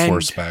they have 4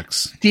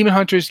 specs. Demon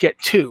Hunters get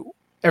 2.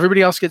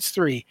 Everybody else gets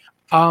 3.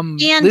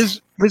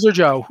 Liz or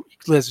Joe?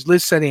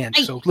 Liz said and.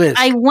 So Liz.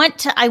 I want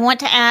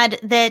to add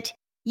that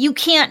you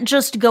can't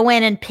just go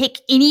in and pick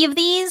any of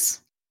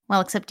these.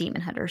 Well, except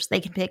Demon Hunters.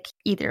 They can pick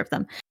either of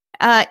them.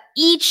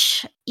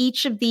 Each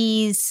of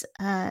these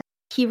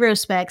hero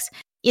specs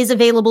is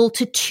available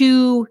to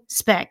 2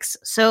 specs.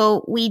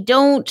 So we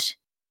don't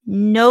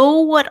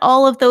know what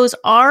all of those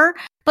are,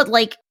 but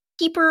like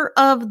Keeper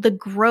of the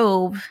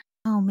Grove.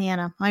 Oh man,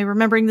 am I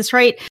remembering this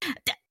right?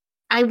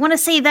 I want to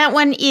say that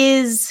one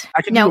is...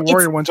 I can do the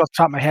Warrior ones off the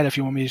top of my head if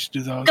you want me to just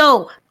do those.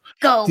 Go.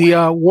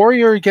 The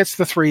Warrior gets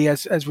the 3,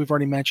 as we've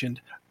already mentioned.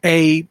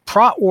 A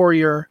Prot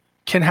Warrior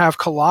can have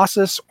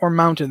Colossus or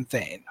Mountain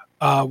Thane.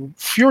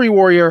 Fury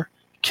Warrior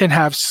can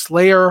have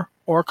Slayer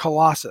or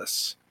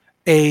Colossus.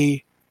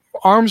 A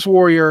Arms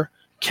Warrior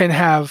can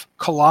have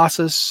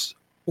Colossus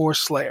or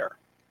Slayer.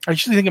 I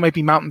usually think it might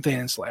be Mountain Thane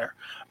and Slayer.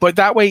 But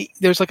that way,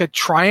 there's like a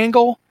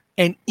triangle,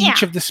 and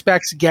each of the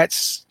specs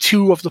gets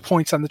 2 of the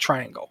points on the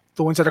triangle,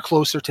 the ones that are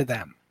closer to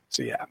them.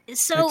 So, yeah.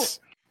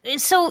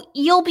 So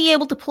you'll be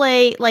able to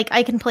play, like,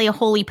 I can play a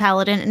Holy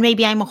Paladin, and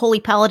maybe I'm a Holy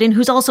Paladin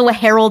who's also a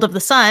Herald of the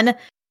Sun.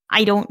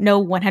 I don't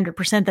know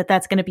 100% that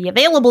that's going to be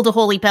available to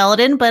Holy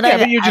Paladin, but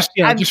but you're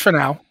just for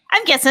now.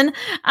 I'm guessing.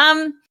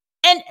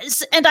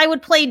 And I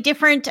would play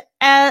different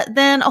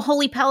than a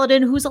Holy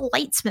Paladin who's a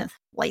Lightsmith.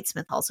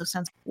 Lightsmith also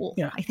sounds cool.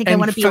 Yeah. I think I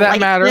want to be a Lightsmith. For that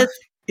matter,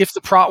 if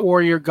the Prot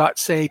Warrior got,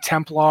 say,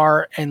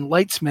 Templar and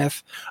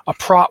Lightsmith, a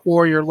Prot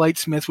Warrior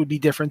Lightsmith would be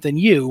different than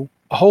you,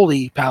 a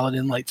Holy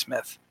Paladin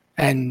Lightsmith.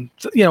 And,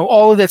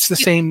 all of that's the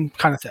same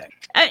kind of thing.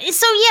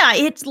 It's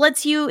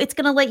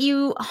going to let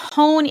you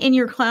hone in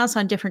your class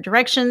on different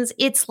directions.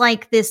 It's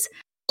like this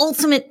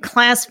ultimate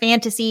class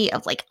fantasy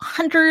of like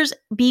hunters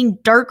being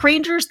Dark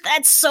Rangers.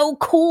 That's so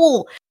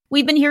cool.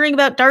 We've been hearing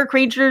about Dark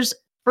Rangers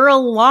for a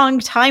long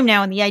time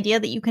now, and the idea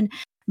that you can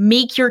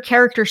make your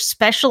character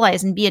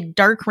specialize and be a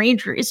Dark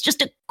Ranger is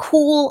just a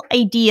cool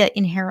idea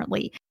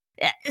inherently.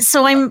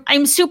 So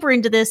I'm super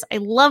into this. I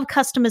love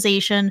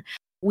customization.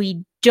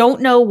 We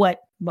don't know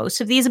what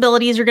most of these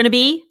abilities are going to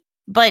be,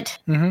 but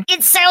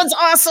it sounds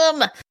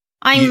awesome.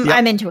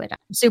 I'm into it.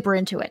 I'm super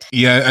into it.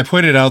 Yeah, I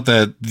pointed out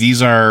that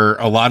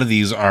a lot of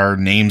these are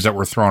names that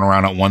were thrown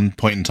around at one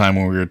point in time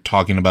when we were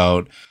talking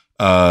about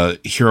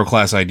hero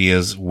class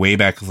ideas way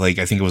back, like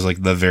I think it was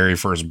like the very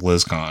first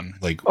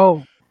BlizzCon. Like,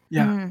 oh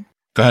yeah,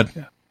 go ahead.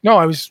 Yeah.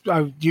 No,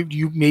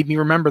 you made me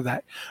remember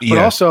that. But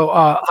also,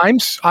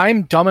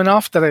 I'm dumb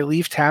enough that I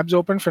leave tabs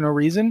open for no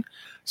reason.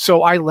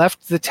 So I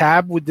left the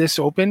tab with this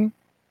open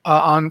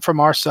from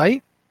our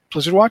site,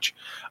 Blizzard Watch.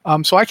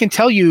 So I can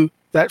tell you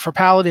that for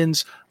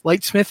Paladins,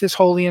 Lightsmith is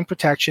holy in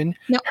protection,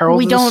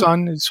 Herald of the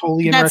Sun is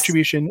holy in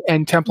retribution,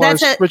 and Templar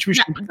is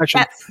retribution and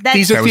protection.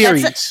 These are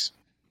theories.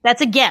 That's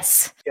a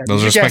guess. Yeah,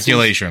 those are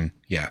speculation.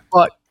 Yeah.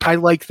 But I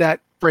like that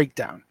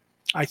breakdown.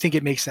 I think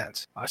it makes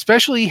sense,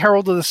 especially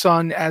Herald of the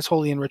Sun as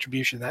holy in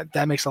retribution.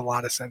 That makes a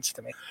lot of sense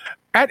to me.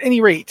 At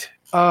any rate,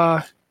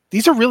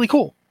 these are really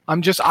cool.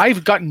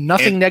 I've got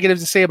nothing negative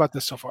to say about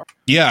this so far.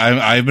 Yeah,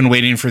 I've been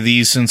waiting for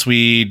these since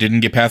we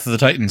didn't get Path of the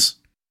Titans.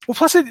 Well,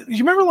 plus, you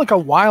remember like a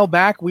while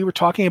back, we were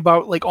talking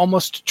about like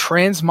almost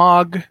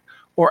transmog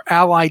or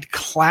allied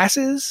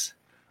classes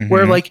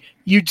where like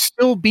you'd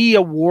still be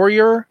a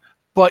warrior,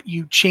 but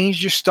you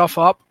changed your stuff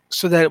up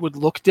so that it would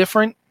look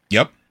different.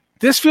 Yep.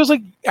 This feels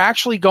like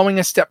actually going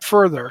a step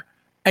further,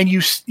 and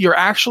you're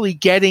actually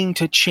getting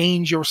to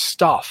change your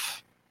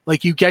stuff.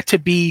 Like you get to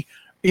be,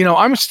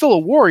 I'm still a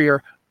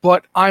warrior,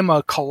 but I'm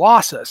a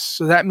Colossus.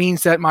 So that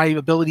means that my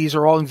abilities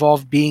are all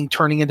involved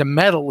turning into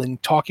metal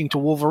and talking to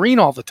Wolverine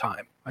all the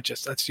time.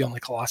 That's the only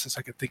Colossus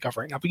I could think of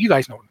right now, but you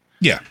guys know him.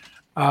 Yeah.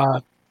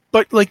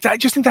 But like I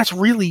just think that's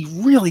really,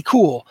 really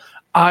cool.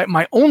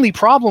 My only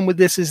problem with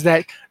this is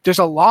that there's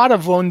a lot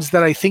of ones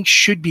that I think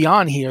should be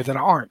on here that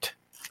aren't.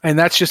 And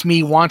that's just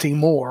me wanting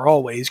more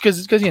always. Cause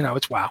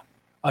it's WoW.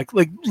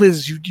 Like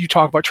Liz, you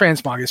talk about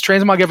transmog. Is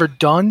transmog ever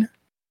done?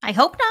 I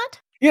hope not.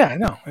 Yeah,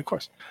 no, of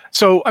course.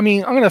 So, I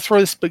mean, I'm going to throw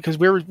this because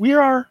we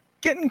are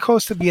getting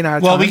close to being out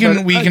of time.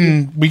 Well,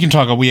 we can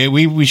talk.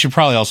 We should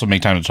probably also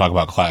make time to talk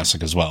about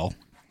Classic as well.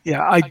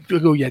 Yeah,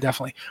 yeah,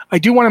 definitely. I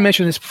do want to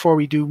mention this before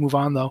we do move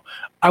on, though.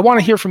 I want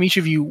to hear from each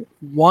of you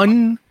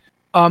one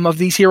of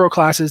these hero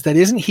classes that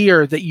isn't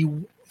here that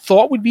you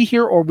thought would be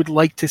here or would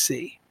like to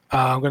see.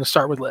 I'm going to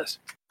start with Liz.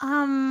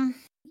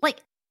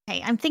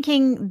 I'm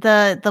thinking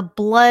the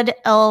blood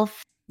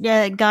elf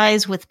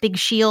guys with big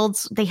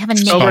shields. They have a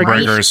name.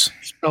 Spellbreakers.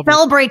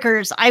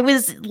 Spellbreakers. I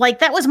was like,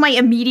 that was my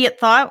immediate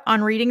thought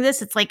on reading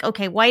this. It's like,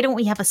 okay, why don't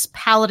we have a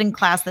paladin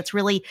class that's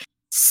really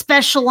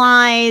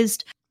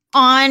specialized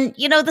on,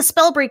 the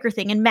spellbreaker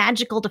thing and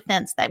magical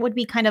defense? That would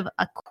be kind of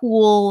a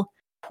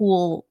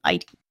cool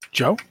idea.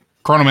 Joe?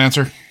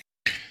 Chronomancer.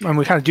 And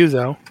we kind of do,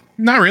 though.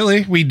 Not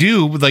really. We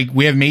do. Like,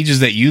 we have mages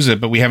that use it,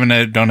 but we don't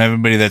have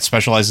anybody that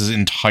specializes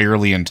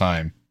entirely in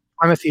time.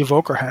 I bet the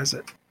Evoker has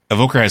it.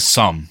 Evoker has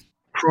some.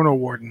 Chrono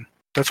Warden.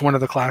 That's one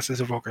of the classes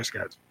Evoker's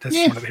got. That's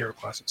one of the hero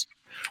classes.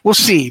 We'll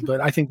see,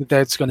 but I think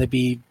that's going to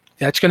be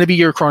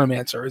your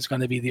Chronomancer. It's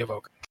going to be the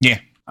Evoker. Yeah.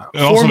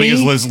 Also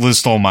because Liz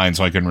stole mine,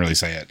 so I couldn't really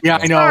say it. Yeah,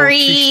 I know. Sorry.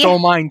 She stole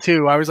mine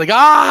too. I was like,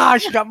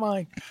 she got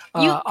mine.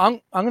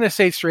 I'm going to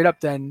say straight up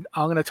then,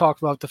 I'm going to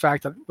talk about the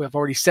fact that we've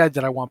already said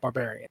that I want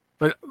Barbarian.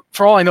 But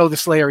for all I know, the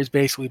Slayer is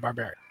basically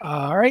Barbarian.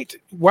 All right.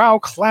 WoW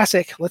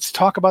Classic. Let's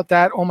talk about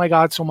that. Oh my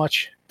God, so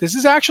much. This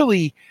is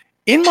actually,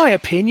 in my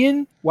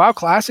opinion, WoW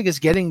Classic is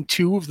getting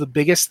two of the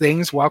biggest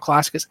things WoW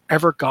Classic has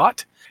ever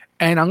got.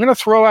 And I'm going to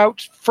throw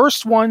out,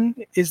 first one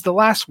is the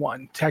last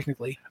one,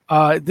 technically.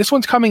 This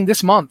one's coming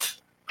this month.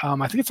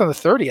 I think it's on the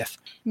 30th.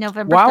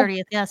 November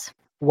 30th, yes.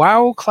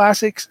 WoW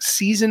Classic's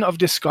Season of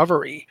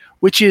Discovery,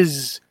 which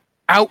is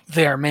out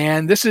there,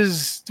 man.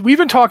 We've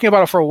been talking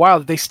about it for a while,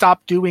 that they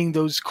stopped doing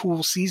those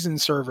cool season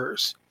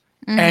servers.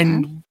 Mm-hmm.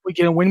 And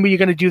when were you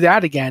going to do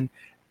that again?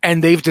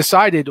 And they've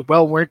decided,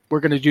 well, we're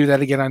going to do that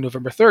again on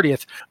November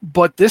 30th.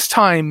 But this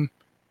time,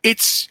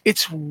 it's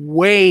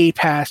way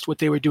past what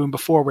they were doing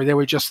before, where they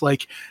were just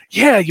like,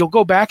 yeah, you'll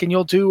go back and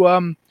you'll do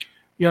World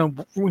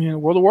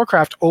of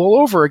Warcraft all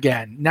over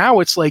again. Now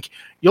it's like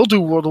you'll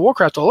do World of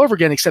Warcraft all over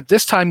again, except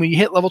this time when you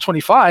hit level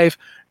 25,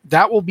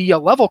 that will be a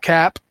level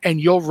cap, and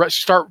you'll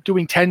start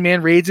doing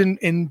 10-man raids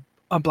in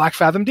Black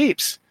Fathom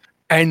Deeps.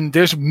 And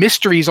there's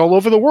mysteries all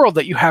over the world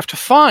that you have to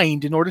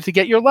find in order to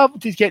get your level,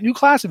 to get new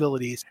class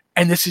abilities.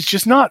 And this is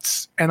just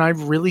nuts. And I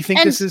really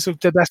think this is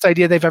the best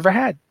idea they've ever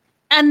had.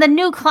 And the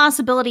new class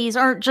abilities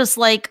aren't just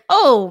like,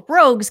 oh,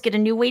 rogues get a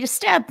new way to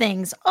stab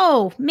things.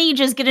 Oh,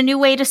 mages get a new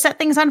way to set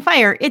things on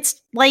fire.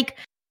 It's like,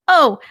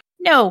 oh,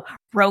 no,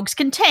 rogues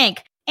can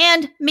tank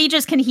and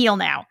mages can heal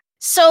now.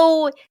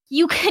 So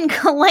you can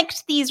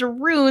collect these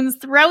runes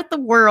throughout the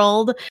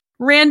world,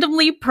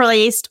 randomly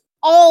placed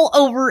all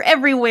over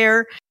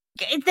everywhere,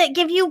 that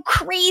give you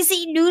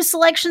crazy new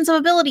selections of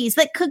abilities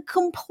that could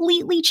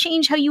completely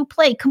change how you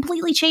play,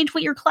 completely change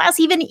what your class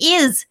even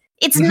is.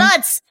 It's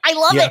nuts. I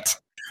love it.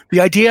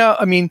 The idea,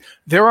 I mean,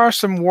 there are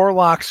some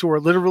warlocks who are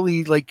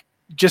literally like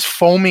just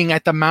foaming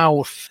at the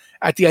mouth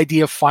at the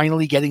idea of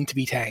finally getting to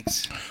be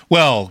tanks.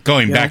 Well,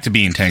 going back to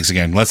being tanks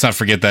again, let's not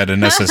forget that in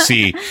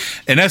SSC,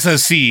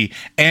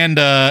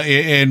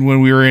 and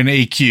when we were in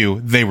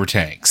AQ, they were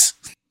tanks.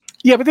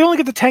 Yeah, but they only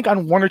get the tank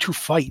on one or two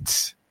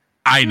fights.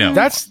 I know.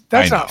 That's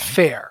not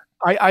fair.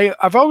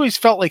 I've always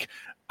felt like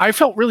I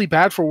felt really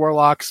bad for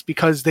warlocks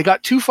because they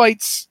got two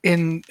fights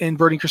in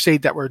Burning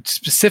Crusade that were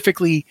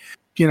specifically,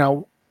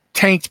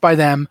 tanked by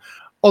them.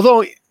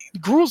 Although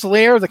Gruul's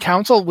Lair, the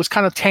council, was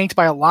kind of tanked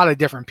by a lot of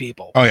different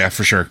people. Oh yeah,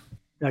 for sure.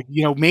 Like,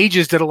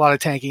 mages did a lot of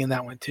tanking in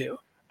that one too.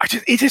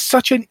 It is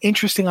such an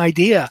interesting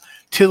idea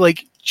to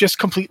like just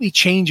completely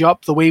change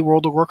up the way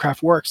World of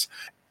Warcraft works.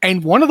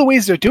 And one of the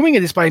ways they're doing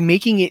it is by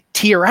making it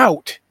tier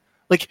out.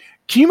 Like,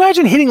 can you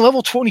imagine hitting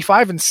level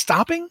 25 and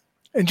stopping?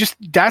 And just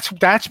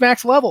that's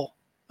max level.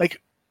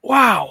 Like,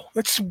 wow,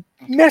 that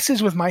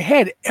messes with my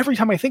head every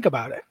time I think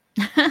about it.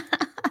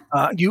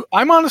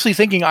 I'm honestly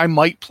thinking I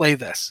might play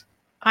this.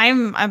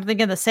 I'm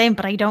thinking the same,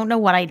 but I don't know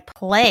what I'd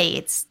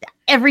play.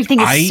 Everything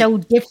is so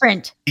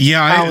different.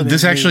 Yeah,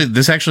 this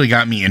actually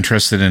got me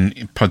interested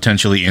in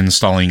potentially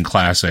installing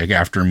Classic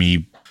after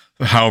me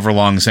however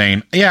long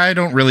saying, yeah, I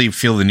don't really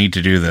feel the need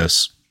to do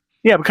this.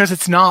 Yeah, because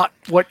it's not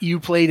what you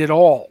played at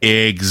all.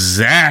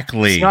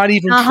 Exactly. It's not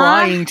even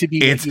trying to be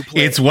what you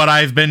played. It's what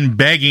I've been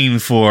begging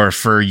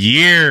for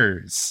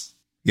years.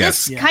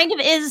 Yes. This kind of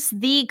is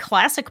the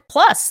Classic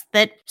Plus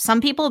that some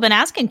people have been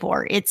asking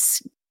for.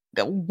 It's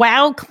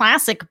WoW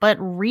Classic, but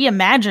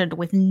reimagined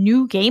with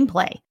new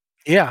gameplay.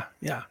 Yeah.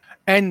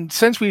 And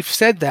since we've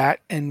said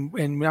that, and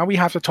now we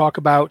have to talk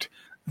about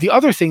the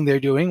other thing they're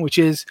doing, which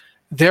is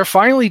they're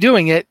finally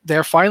doing it.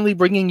 They're finally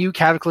bringing you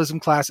Cataclysm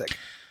Classic.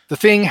 The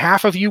thing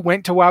half of you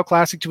went to WoW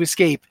Classic to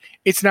escape.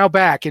 It's now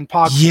back in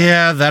POG.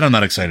 Yeah, that I'm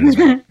not excited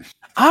about.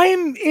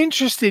 I'm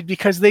interested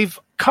because they've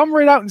come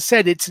right out and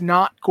said it's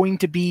not going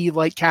to be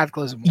like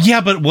Cataclysm was. Yeah,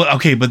 but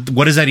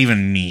what does that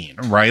even mean,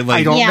 right?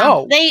 Like, I don't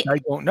know. I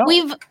don't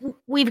know.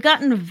 We've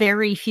gotten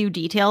very few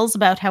details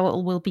about how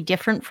it will be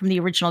different from the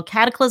original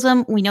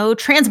Cataclysm. We know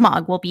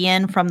transmog will be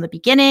in from the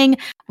beginning.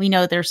 We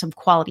know there's some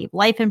quality of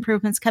life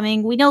improvements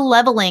coming. We know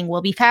leveling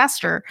will be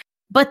faster,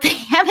 but they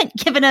haven't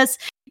given us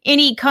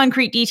any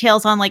concrete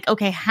details on like,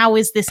 okay, how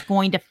is this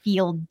going to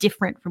feel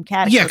different from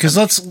Cataclysm? Yeah, because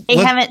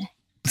haven't.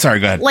 Sorry,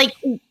 go ahead. Like,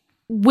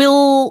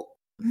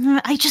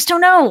 I just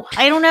don't know.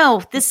 I don't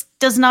know. This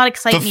does not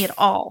excite me at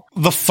all.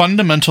 The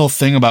fundamental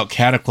thing about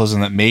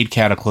Cataclysm that made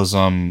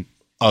Cataclysm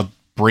a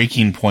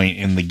breaking point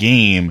in the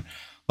game,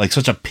 like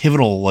such a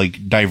pivotal,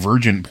 like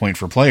divergent point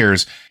for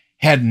players,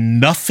 had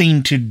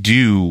nothing to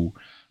do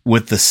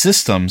with the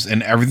systems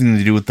and everything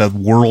to do with the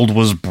world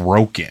was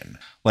broken.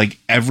 Like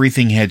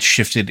everything had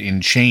shifted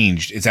and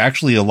changed. It's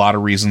actually a lot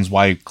of reasons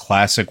why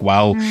Classic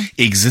WoW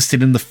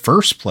existed in the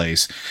first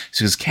place.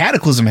 Because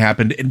Cataclysm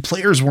happened and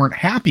players weren't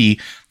happy.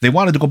 They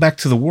wanted to go back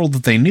to the world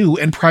that they knew,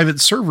 and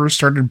private servers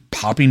started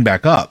popping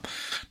back up.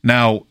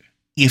 Now,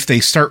 if they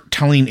start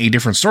telling a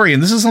different story,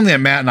 and this is something that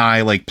Matt and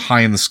I, like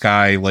Pie in the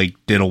Sky, like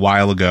did a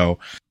while ago.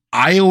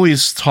 I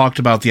always talked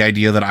about the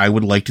idea that I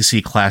would like to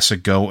see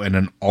Classic go in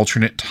an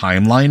alternate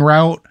timeline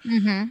route,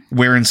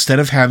 where instead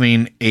of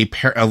having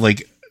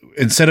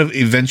instead of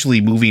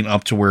eventually moving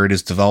up to where it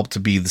is developed to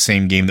be the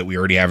same game that we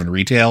already have in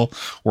retail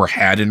or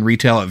had in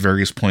retail at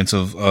various points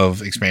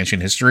of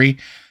expansion history,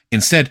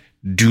 instead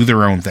do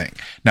their own thing.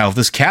 Now, if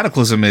this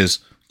Cataclysm is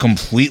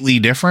completely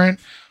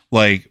different,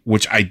 like,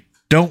 which I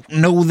don't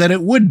know that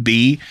it would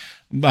be.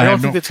 I don't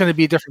think it's going to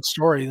be a different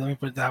story. Let me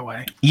put it that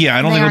way. Yeah,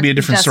 I don't think it'll be a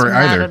different story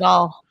either. At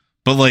all.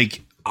 But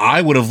like, I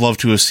would have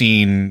loved to have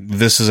seen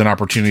this as an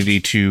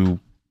opportunity to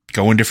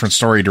go in different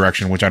story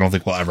direction, which I don't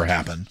think will ever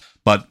happen.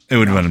 But it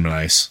would have been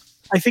nice.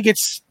 I think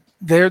it's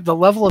the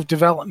level of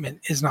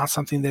development is not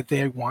something that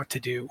they want to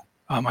do.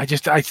 I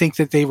think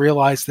that they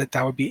realize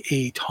that would be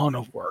a ton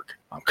of work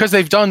because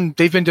they've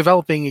been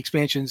developing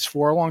expansions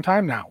for a long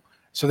time now.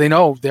 So they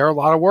know they're a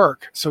lot of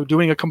work. So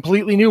doing a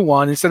completely new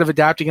one instead of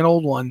adapting an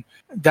old one,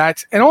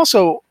 and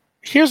also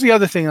here's the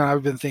other thing that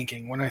I've been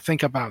thinking when I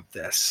think about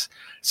this.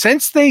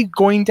 Since they're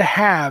going to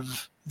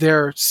have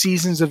their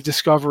seasons of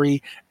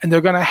discovery and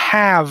they're going to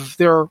have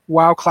their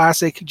WoW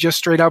Classic just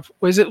straight up,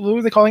 what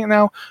are they calling it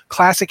now?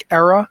 Classic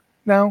Era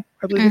now,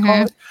 I believe they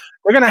call it.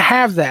 They're going to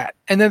have that.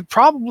 And they're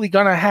probably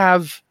going to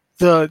have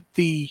the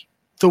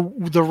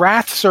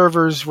Wrath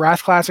servers,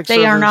 Wrath Classic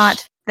servers. They are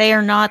not.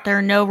 There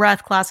are no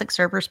Wrath Classic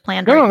servers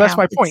planned right now. No, that's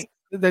my point.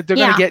 They're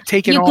going to get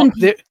taken off.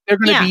 They're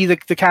going to be the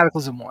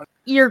Cataclysm one.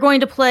 You're going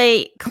to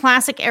play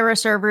Classic Era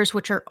servers,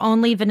 which are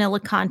only vanilla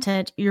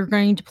content. You're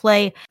going to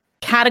play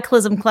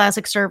Cataclysm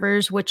Classic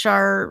servers, which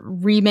are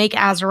remake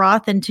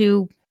Azeroth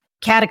into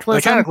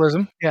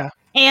Cataclysm. Yeah.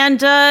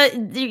 And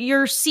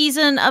your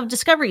Season of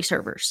Discovery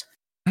servers.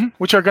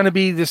 Which are going to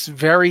be this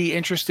very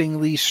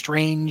interestingly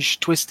strange,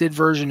 twisted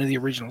version of the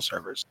original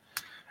servers.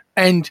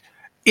 And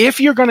if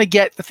you're going to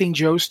get the thing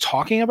Joe's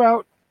talking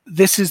about,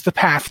 this is the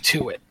path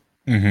to it.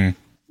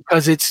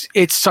 Because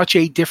it's such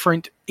a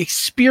different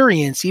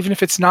experience, even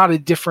if it's not a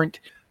different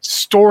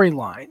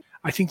storyline.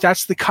 I think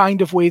that's the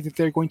kind of way that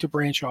they're going to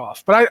branch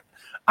off. But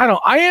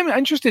I am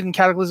interested in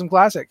Cataclysm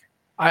Classic.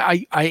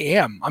 I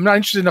am. I'm not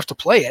interested enough to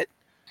play it,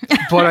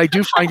 but I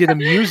do find it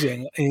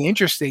amusing and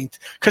interesting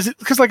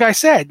because like I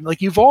said,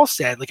 like you've all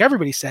said, like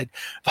everybody said,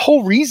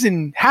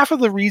 half of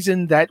the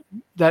reason that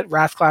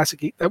Wrath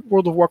Classic, that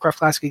World of Warcraft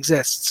Classic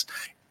exists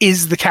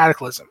is the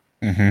Cataclysm.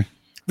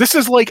 This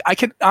is like, I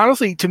can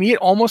honestly, to me, it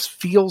almost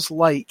feels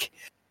like,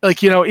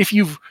 if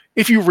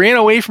you ran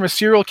away from a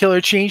serial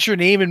killer, changed your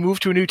name and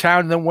moved to a new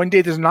town, and then one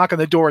day there's a knock on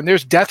the door and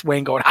there's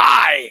Deathwing going,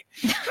 "Hi,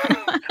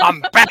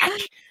 I'm back."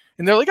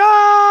 And they're like,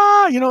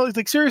 it's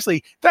like,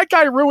 seriously, that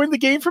guy ruined the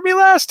game for me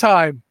last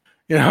time.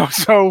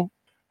 So,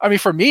 I mean,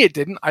 for me, it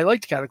didn't. I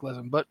liked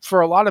Cataclysm, but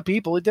for a lot of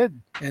people, it did.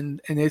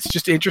 And it's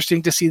just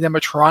interesting to see them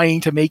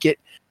trying to make it.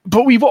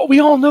 But we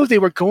all know they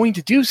were going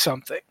to do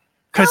something.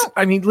 Because,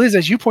 I mean, Liz,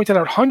 as you pointed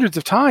out hundreds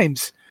of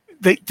times,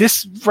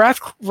 this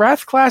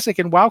Wrath Classic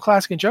and WoW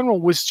Classic in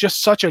general was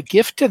just such a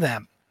gift to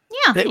them.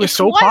 Yeah, it was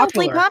so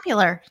wildly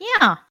popular.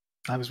 Yeah,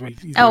 I was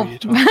waiting.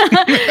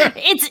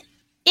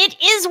 It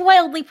is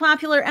wildly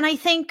popular, and I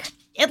think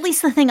at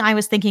least the thing I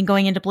was thinking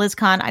going into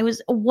BlizzCon,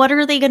 what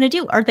are they going to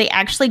do? Are they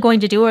actually going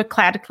to do a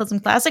Cataclysm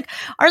Classic?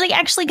 Are they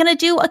actually going to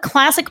do a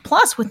Classic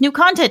Plus with new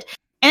content?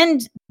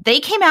 And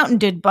they came out and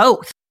did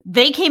both.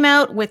 They came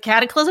out with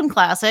Cataclysm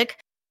Classic.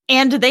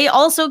 And they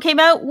also came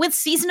out with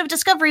Season of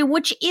Discovery,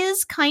 which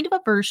is kind of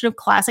a version of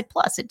Classic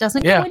Plus. It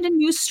doesn't go into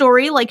new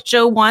story like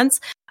Joe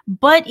wants,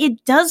 but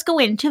it does go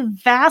into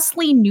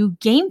vastly new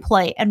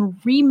gameplay and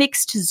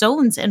remixed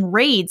zones and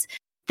raids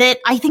that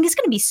I think is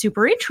going to be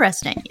super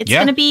interesting. It's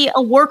going to be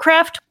a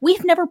Warcraft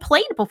we've never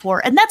played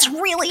before, and that's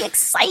really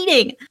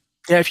exciting.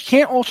 Yeah, if you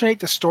can't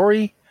alternate the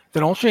story,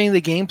 then alternating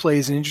the gameplay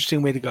is an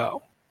interesting way to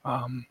go.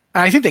 And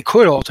I think they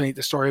could alternate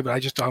the story, but I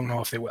just don't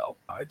know if they will.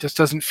 It just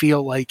doesn't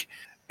feel like...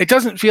 it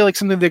doesn't feel like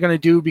something they're going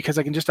to do, because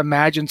I can just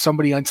imagine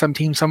somebody on some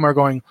team somewhere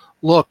going,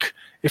 look,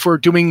 if we're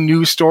doing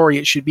new story,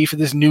 it should be for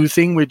this new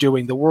thing we're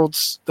doing, the World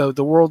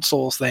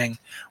Souls thing.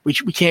 We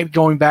can't be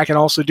going back and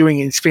also doing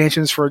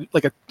expansions for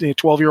like a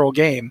 12-year-old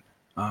game.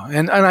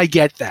 And I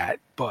get that,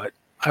 but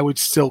I would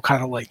still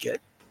kind of like it.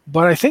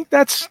 But I think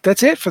that's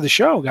it for the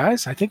show,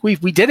 guys. I think we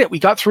did it. We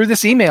got through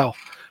this email.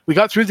 We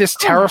got through this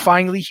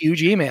terrifyingly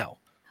huge email.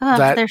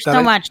 There's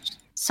so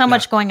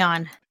much going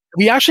on.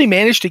 We actually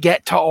managed to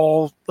get to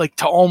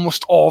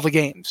almost all the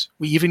games.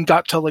 We even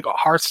got to like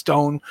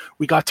Hearthstone.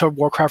 We got to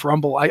Warcraft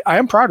Rumble. I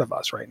am proud of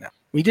us right now.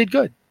 We did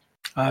good.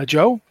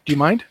 Joe, do you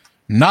mind?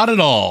 Not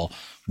at all.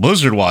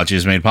 Blizzard Watch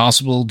is made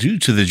possible due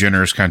to the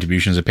generous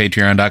contributions at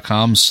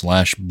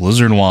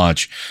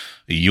patreon.com/BlizzardWatch.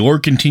 Your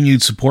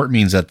continued support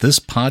means that this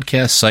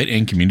podcast site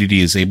and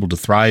community is able to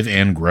thrive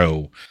and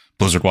grow.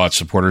 Blizzard Watch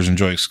supporters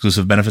enjoy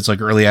exclusive benefits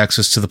like early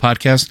access to the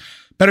podcast,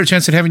 better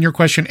chance at having your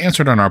question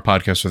answered on our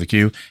podcast for the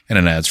queue, and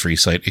an ads-free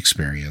site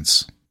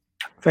experience.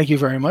 Thank you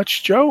very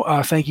much, Joe.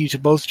 Thank you to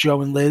both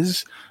Joe and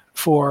Liz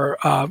for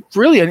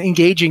really an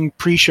engaging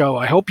pre-show.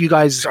 I hope you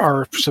guys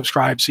are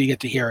subscribed so you get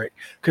to hear it,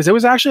 because it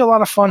was actually a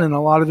lot of fun and a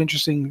lot of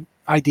interesting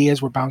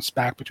ideas were bounced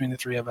back between the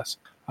three of us.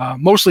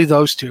 Mostly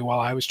those two, while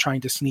I was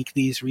trying to sneak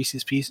these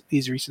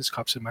Reese's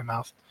cups in my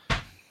mouth,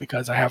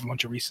 because I have a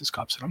bunch of Reese's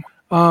cups in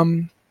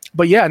them.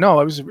 But yeah, no,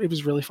 it was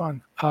really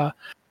fun.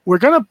 We're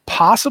gonna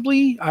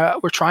possibly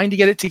we're trying to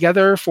get it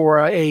together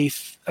for a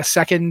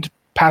second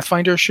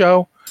Pathfinder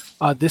show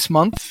this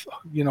month.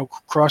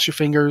 Cross your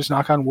fingers,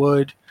 knock on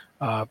wood.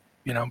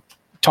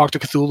 Talk to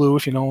Cthulhu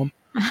if you know him.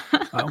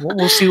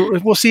 We'll see.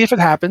 We'll see if it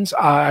happens.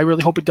 I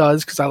really hope it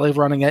does, because I love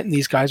running it, and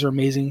these guys are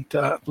amazing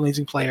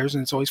players,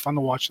 and it's always fun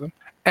to watch them.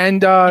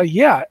 And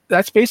yeah,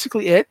 that's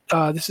basically it.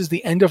 This is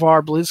the end of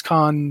our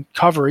BlizzCon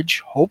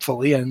coverage,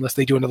 hopefully, unless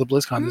they do another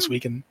BlizzCon this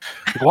week. And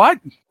what?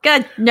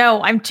 Good.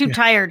 No, I'm too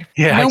tired.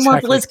 Yeah, no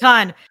exactly. more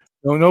BlizzCon.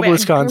 No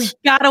BlizzCons.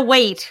 We gotta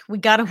wait. We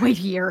gotta wait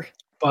here.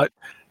 But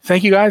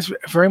thank you guys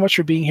very much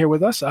for being here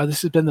with us.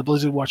 This has been the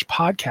Blizzard Watch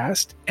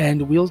podcast,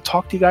 and we'll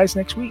talk to you guys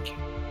next week.